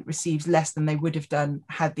claimant receives less than they would have done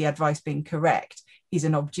had the advice been correct is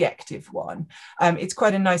an objective one. It's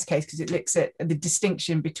quite a nice case because it looks at the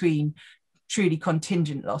distinction between truly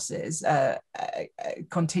contingent losses,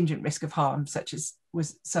 contingent risk of harm, such as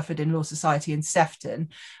was suffered in Law Society and Sefton,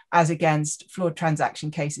 as against flawed transaction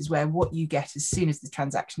cases where what you get as soon as the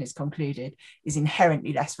transaction is concluded is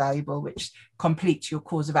inherently less valuable, which completes your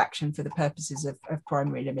cause of action for the purposes of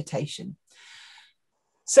primary limitation.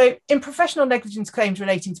 So in professional negligence claims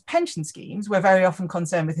relating to pension schemes, we're very often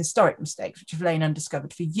concerned with historic mistakes, which have lain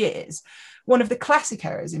undiscovered for years. One of the classic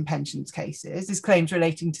errors in pensions cases is claims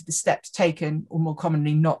relating to the steps taken, or more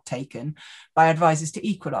commonly not taken, by advisors to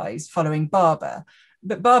equalise following Barber.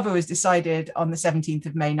 But Barber was decided on the 17th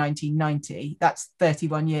of May 1990. That's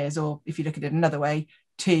 31 years, or if you look at it another way,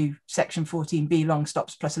 2 Section 14B long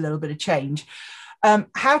stops plus a little bit of change.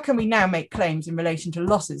 How can we now make claims in relation to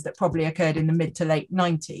losses that probably occurred in the mid to late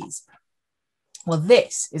 90s? Well,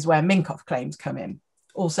 this is where Minkoff claims come in,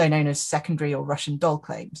 also known as secondary or Russian doll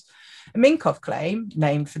claims. A Minkoff claim,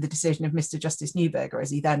 named for the decision of Mr. Justice Neuberger,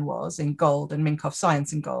 as he then was, in Gold and Minkoff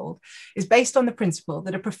Science and Gold, is based on the principle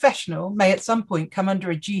that a professional may at some point come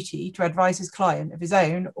under a duty to advise his client of his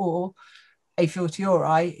own or, a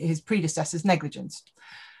fortiori, his predecessor's negligence.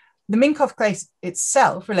 The Minkoff case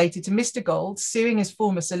itself related to Mr. Gold suing his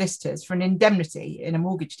former solicitors for an indemnity in a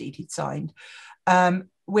mortgage deed he'd signed,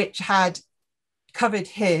 which had covered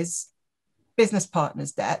his business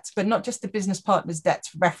partner's debts, but not just the business partner's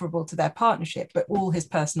debts referable to their partnership, but all his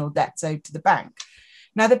personal debts owed to the bank.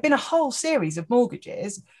 Now, there'd been a whole series of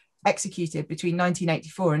mortgages executed between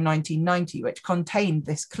 1984 and 1990, which contained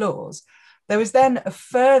this clause. There was then a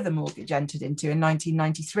further mortgage entered into in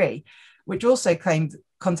 1993, which also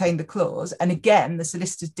contained the clause, and again, the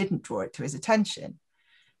solicitors didn't draw it to his attention.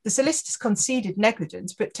 The solicitors conceded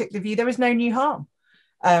negligence, but took the view there was no new harm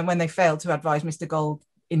when they failed to advise Mr. Gold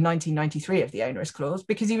in 1993 of the onerous clause,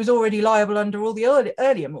 because he was already liable under all the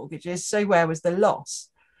earlier mortgages, so where was the loss?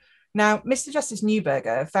 Now, Mr. Justice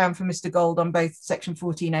Neuberger found for Mr. Gold on both Section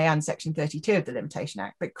 14A and Section 32 of the Limitation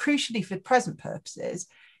Act, but crucially for present purposes,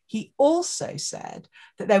 he also said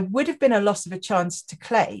that there would have been a loss of a chance to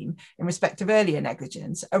claim in respect of earlier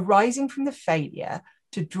negligence arising from the failure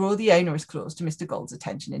to draw the onerous clause to Mr. Gold's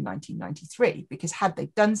attention in 1993, because had they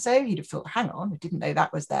done so, he'd have thought, hang on, I didn't know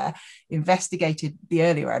that was there, investigated the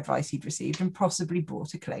earlier advice he'd received and possibly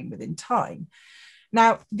brought a claim within time.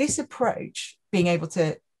 Now, this approach, being able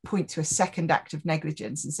to point to a second act of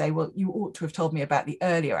negligence and say, well, you ought to have told me about the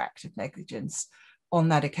earlier act of negligence on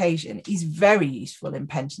that occasion, is very useful in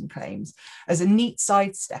pension claims as a neat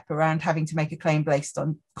sidestep around having to make a claim based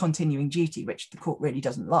on continuing duty, which the court really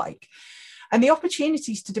doesn't like. And the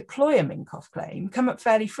opportunities to deploy a Minkoff claim come up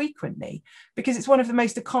fairly frequently, because it's one of the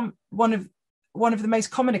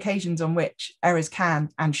most common occasions on which errors can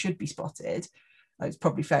and should be spotted. It's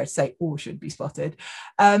probably fair to say or should be spotted,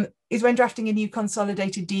 is when drafting a new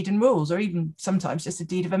consolidated deed and rules, or even sometimes just a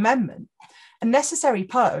deed of amendment. A necessary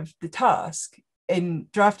part of the task in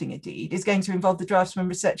drafting a deed is going to involve the draftsman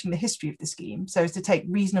researching the history of the scheme so as to take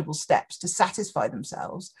reasonable steps to satisfy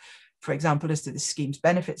themselves, for example, as to the scheme's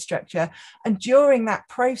benefit structure. And during that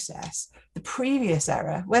process, the previous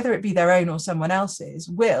error, whether it be their own or someone else's,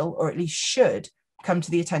 will, or at least should, come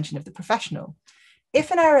to the attention of the professional.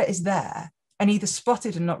 If an error is there and either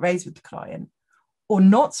spotted and not raised with the client, or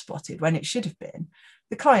not spotted when it should have been,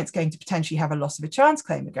 the client's going to potentially have a loss of a chance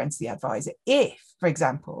claim against the advisor if, for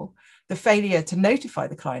example, the failure to notify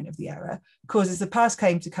the client of the error causes the past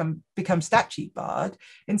claim to become statute barred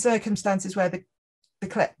in circumstances where the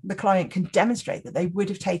client can demonstrate that they would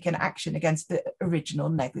have taken action against the original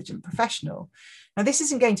negligent professional. Now, this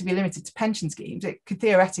isn't going to be limited to pension schemes. It could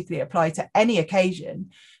theoretically apply to any occasion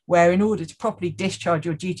where, in order to properly discharge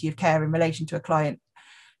your duty of care in relation to a client,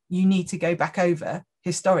 you need to go back over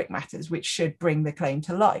historic matters which should bring the claim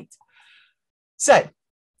to light. So,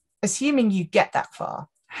 assuming you get that far,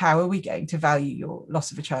 how are we going to value your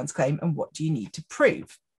loss of a chance claim, and what do you need to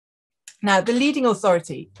prove? Now, the leading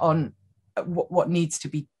authority on what needs to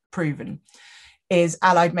be proven is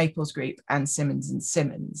Allied Maples Group and Simmons and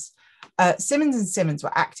Simmons. Simmons and Simmons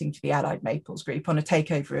were acting for the Allied Maples Group on a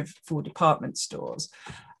takeover of 4 department stores.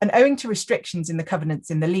 And owing to restrictions in the covenants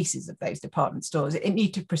in the leases of those department stores, it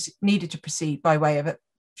needed to proceed by way of a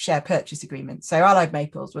share purchase agreement. So Allied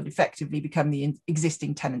Maples would effectively become the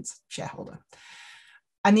existing tenant's shareholder.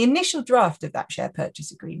 And the initial draft of that share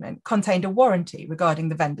purchase agreement contained a warranty regarding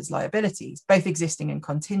the vendor's liabilities, both existing and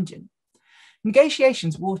contingent.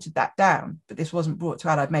 Negotiations watered that down, but this wasn't brought to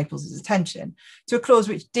Allied Maples' attention, to a clause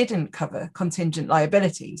which didn't cover contingent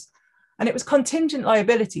liabilities. And it was contingent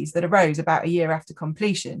liabilities that arose about a year after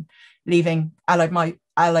completion, leaving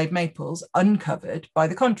Allied Maples uncovered by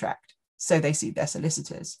the contract. So they sued their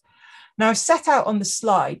solicitors. Now, I've set out on the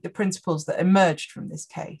slide the principles that emerged from this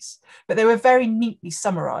case, but they were very neatly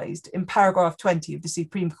summarised in paragraph 20 of the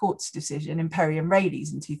Supreme Court's decision in Perry and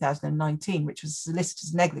Rayleigh's in 2019, which was a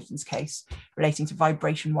solicitor's negligence case relating to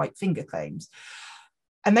vibration white finger claims.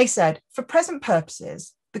 And they said, for present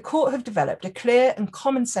purposes, the court have developed a clear and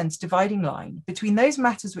common sense dividing line between those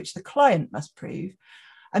matters which the client must prove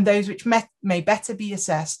and those which may better be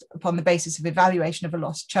assessed upon the basis of evaluation of a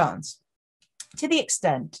lost chance. To the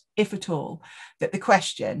extent, if at all, that the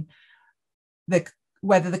question,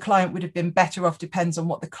 whether the client would have been better off depends on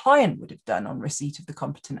what the client would have done on receipt of the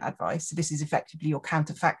competent advice. So this is effectively your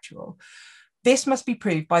counterfactual. This must be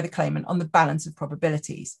proved by the claimant on the balance of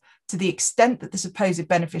probabilities. To the extent that the supposed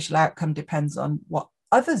beneficial outcome depends on what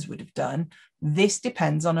others would have done, this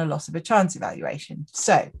depends on a loss of a chance evaluation.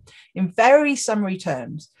 So, in very summary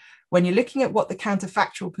terms, when you're looking at what the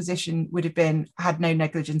counterfactual position would have been had no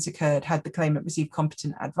negligence occurred, had the claimant received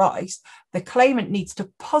competent advice, the claimant needs to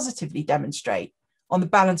positively demonstrate on the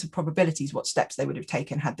balance of probabilities what steps they would have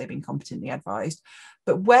taken had they been competently advised.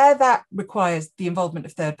 But where that requires the involvement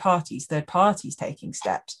of third parties taking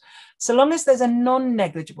steps, so long as there's a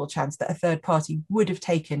non-negligible chance that a third party would have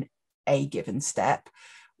taken a given step,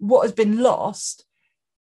 what has been lost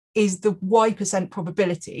is the Y%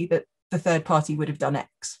 probability that the third party would have done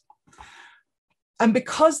X. And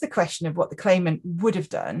because the question of what the claimant would have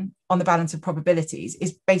done on the balance of probabilities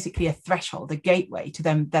is basically a threshold, a gateway to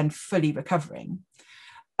them then fully recovering,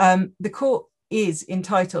 the court is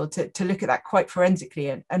entitled to look at that quite forensically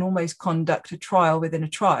and almost conduct a trial within a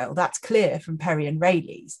trial. That's clear from Perry and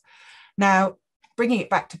Rayleigh's. Now, bringing it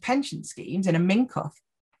back to pension schemes, in a Minkoff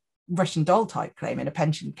Russian doll type claim in a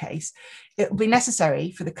pension case, it will be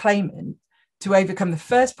necessary for the claimant to overcome the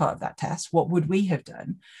first part of that test, what would we have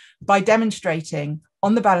done, by demonstrating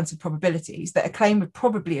on the balance of probabilities that a claim would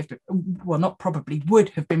probably have been, well, not probably, would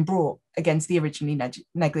have been brought against the originally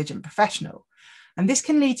negligent professional. And this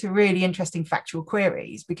can lead to really interesting factual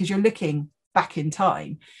queries because you're looking back in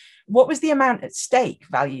time. What was the amount at stake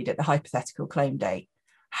valued at the hypothetical claim date?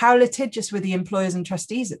 How litigious were the employers and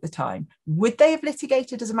trustees at the time? Would they have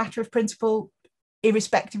litigated as a matter of principle,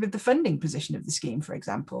 irrespective of the funding position of the scheme, for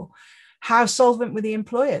example? How solvent were the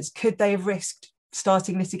employers? Could they have risked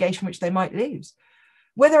starting litigation which they might lose?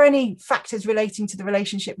 Were there any factors relating to the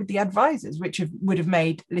relationship with the advisors which would have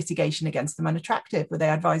made litigation against them unattractive? Were they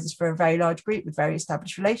advisors for a very large group with very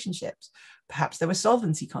established relationships? Perhaps there were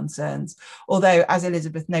solvency concerns, although, as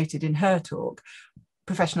Elizabeth noted in her talk,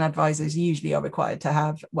 professional advisors usually are required to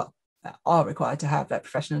have that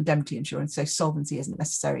professional indemnity insurance, so solvency isn't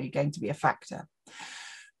necessarily going to be a factor.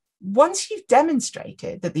 Once you've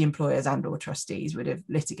demonstrated that the employers and or trustees would have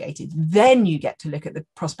litigated, then you get to look at the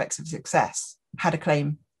prospects of success had a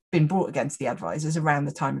claim been brought against the advisors around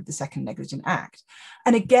the time of the second negligent act.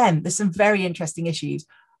 And again, there's some very interesting issues.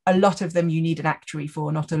 A lot of them you need an actuary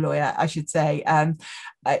for, not a lawyer, I should say.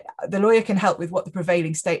 The lawyer can help with what the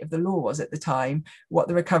prevailing state of the law was at the time, what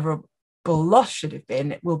the recoverable loss should have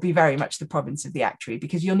been. It will be very much the province of the actuary,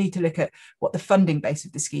 because you'll need to look at what the funding base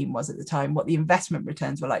of the scheme was at the time, what the investment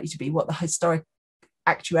returns were likely to be, what the historic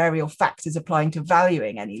actuarial factors applying to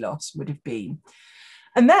valuing any loss would have been.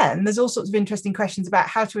 And then there's all sorts of interesting questions about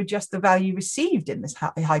how to adjust the value received in this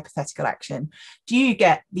hypothetical action. Do you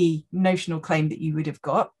get the notional claim that you would have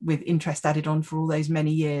got with interest added on for all those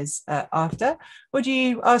many years after? Or do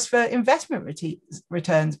you ask for investment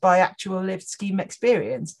returns by actual lived scheme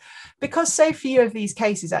experience? Because so few of these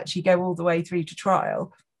cases actually go all the way through to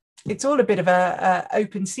trial, it's all a bit of a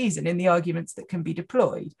open season in the arguments that can be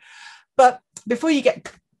deployed. But before you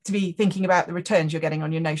get to be thinking about the returns you're getting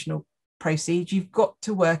on your notional proceeds, you've got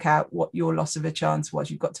to work out what your loss of a chance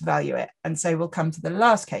was. You've got to value it. And so we'll come to the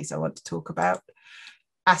last case I want to talk about,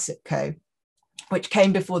 Asset Co, which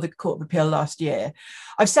came before the Court of Appeal last year.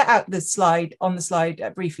 I've set out the slide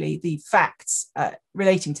briefly, the facts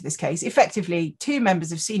relating to this case. Effectively, two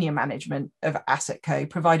members of senior management of Asset Co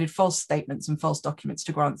provided false statements and false documents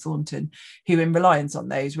to Grant Thornton, who, in reliance on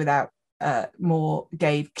those without more,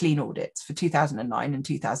 gave clean audits for 2009 and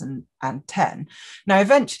 2010. Now,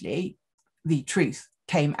 eventually, the truth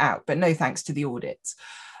came out, but no thanks to the audits.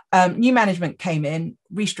 New management came in,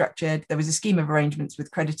 restructured. There was a scheme of arrangements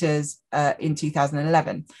with creditors in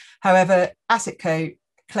 2011. However, Asset Co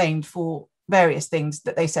claimed for various things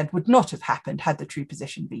that they said would not have happened had the true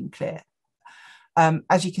position been clear.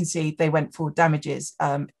 As you can see, they went for damages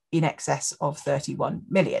in excess of 31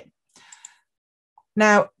 million.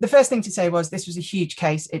 Now, the first thing to say was this was a huge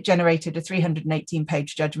case. It generated a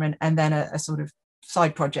 318-page judgment and then a sort of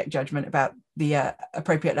side project judgment about the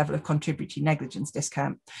appropriate level of contributory negligence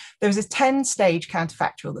discount. There was a 10-stage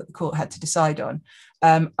counterfactual that the court had to decide on.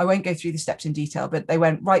 I won't go through the steps in detail, but they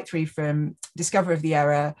went right through from discovery of the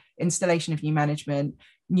error, installation of new management,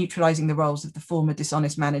 neutralising the roles of the former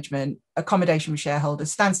dishonest management, accommodation with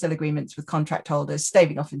shareholders, standstill agreements with contract holders,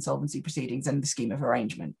 staving off insolvency proceedings, and the scheme of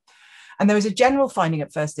arrangement. And there was a general finding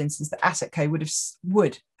at first instance that Asset Co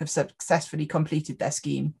would have successfully completed their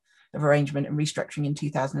scheme of arrangement and restructuring in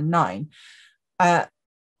 2009.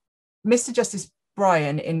 Mr. Justice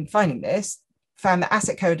Bryan, in finding this, found that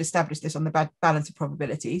Asset Co had established this on the balance of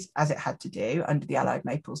probabilities, as it had to do under the Allied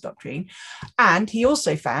Maples doctrine. And he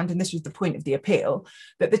also found, and this was the point of the appeal,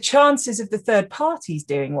 that the chances of the third parties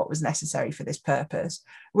doing what was necessary for this purpose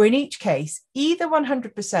were in each case either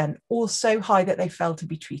 100% or so high that they fell to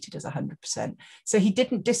be treated as 100%. So he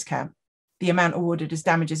didn't discount the amount awarded as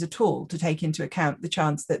damages at all to take into account the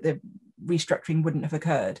chance that the restructuring wouldn't have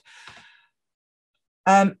occurred.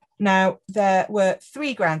 Now, there were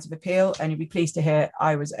 3 grounds of appeal, and you'll be pleased to hear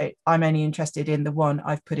I'm only interested in the one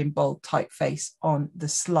I've put in bold typeface on the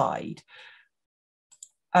slide.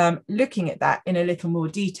 Looking at that in a little more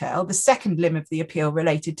detail, the second limb of the appeal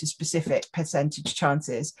related to specific percentage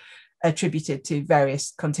chances attributed to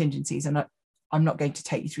various contingencies, and I'm not going to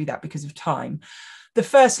take you through that because of time. The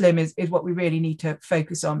first limb is what we really need to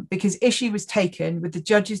focus on, because issue was taken with the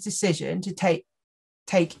judge's decision to take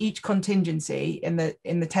each contingency in the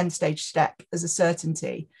 10-stage step as a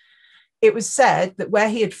certainty. It was said that where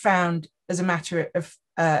he had found as a matter of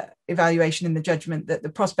evaluation in the judgment that the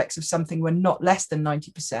prospects of something were not less than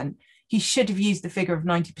 90%, he should have used the figure of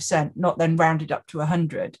 90%, not then rounded up to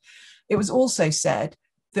 100. It was also said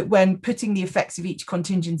that when putting the effects of each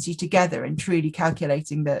contingency together and truly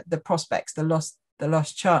calculating the prospects, the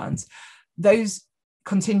lost chance, those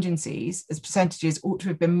contingencies as percentages ought to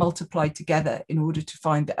have been multiplied together in order to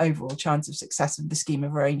find the overall chance of success of the scheme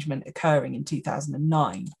of arrangement occurring in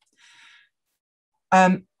 2009.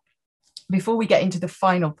 Before we get into the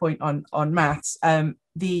final point on maths,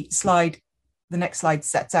 the next slide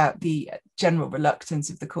sets out the general reluctance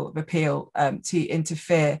of the Court of Appeal to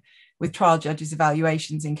interfere with trial judges'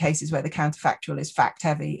 evaluations in cases where the counterfactual is fact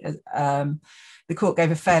heavy. The court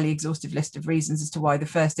gave a fairly exhaustive list of reasons as to why the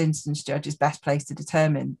first instance judge is best placed to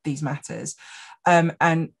determine these matters.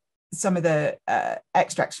 And some of the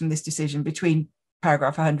extracts from this decision between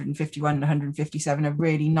paragraph 151 and 157 are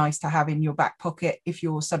really nice to have in your back pocket if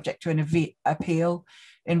you're subject to an appeal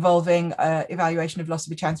involving evaluation of loss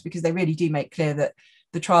of a chance, because they really do make clear that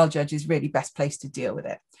the trial judge is really best placed to deal with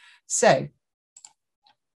it. So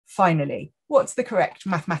finally, what's the correct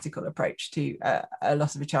mathematical approach to a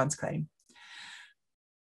loss of a chance claim?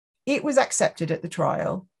 It was accepted at the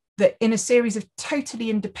trial that in a series of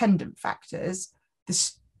totally independent factors,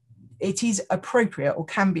 it is appropriate or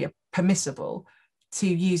can be permissible to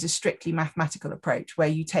use a strictly mathematical approach where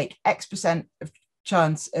you take X% of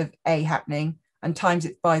chance of A happening and times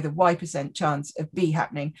it by the Y% chance of B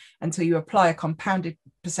happening until you apply a compounded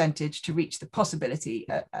percentage to reach the possibility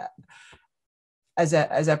as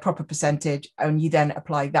a proper percentage, and you then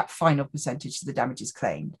apply that final percentage to the damages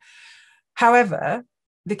claimed. However,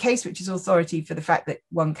 the case which is authority for the fact that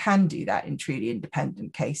one can do that in truly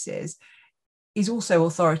independent cases is also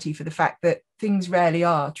authority for the fact that things rarely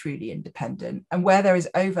are truly independent. And where there is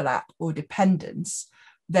overlap or dependence,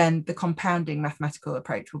 then the compounding mathematical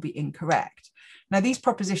approach will be incorrect. Now, these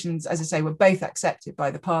propositions, as I say, were both accepted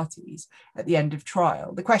by the parties at the end of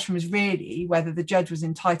trial. The question was really whether the judge was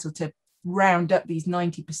entitled to round up these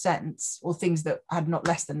 90% or things that had not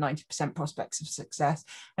less than 90% prospects of success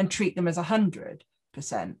and treat them as 100%.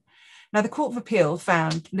 Now, the Court of Appeal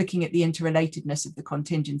found, looking at the interrelatedness of the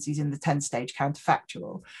contingencies in the 10-stage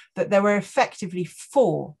counterfactual, that there were effectively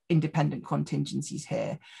 4 independent contingencies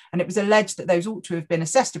here. And it was alleged that those ought to have been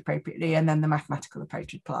assessed appropriately and then the mathematical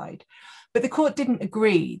approach applied. But the court didn't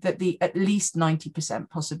agree that the at least 90%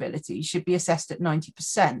 possibility should be assessed at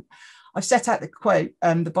 90%. I've set out the quote,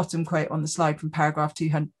 the bottom quote on the slide from paragraph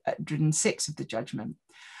 206 of the judgment.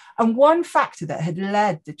 And one factor that had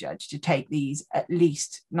led the judge to take these at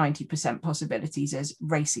least 90% possibilities as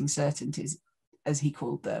racing certainties, as he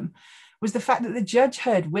called them, was the fact that the judge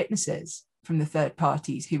heard witnesses from the third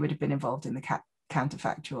parties who would have been involved in the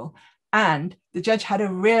counterfactual. And the judge had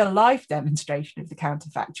a real life demonstration of the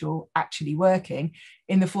counterfactual actually working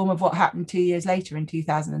in the form of what happened 2 years later in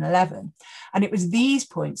 2011. And it was these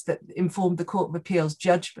points that informed the Court of Appeal's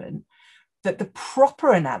judgment that the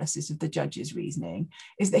proper analysis of the judge's reasoning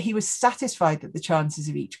is that he was satisfied that the chances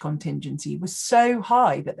of each contingency were so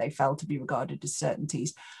high that they fell to be regarded as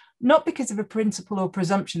certainties, not because of a principle or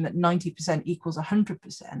presumption that 90% equals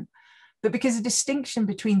 100%, but because a distinction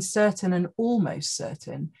between certain and almost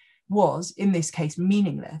certain was, in this case,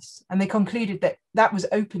 meaningless. And they concluded that that was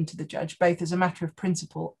open to the judge, both as a matter of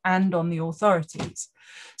principle and on the authorities.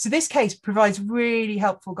 So this case provides really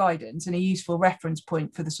helpful guidance and a useful reference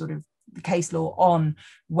point for the sort of the case law on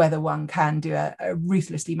whether one can do a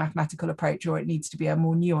ruthlessly mathematical approach or it needs to be a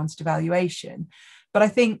more nuanced evaluation. But I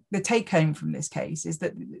think the take home from this case is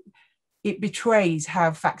that it betrays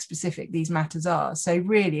how fact specific these matters are. So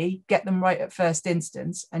really get them right at first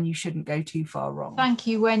instance and you shouldn't go too far wrong. Thank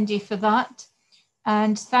you, Wendy, for that.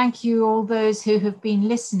 And thank you all those who have been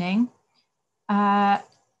listening. I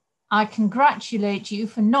congratulate you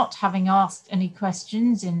for not having asked any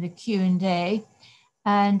questions in the Q&A.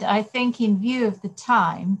 And I think in view of the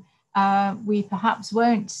time, we perhaps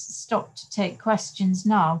won't stop to take questions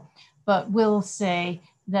now, but will say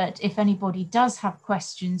that if anybody does have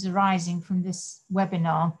questions arising from this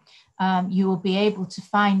webinar, you will be able to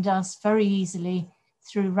find us very easily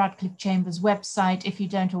through Radcliffe Chambers website if you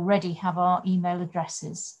don't already have our email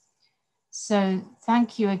addresses. So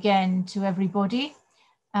thank you again to everybody,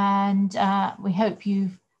 and we hope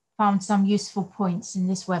you've found some useful points in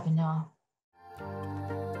this webinar.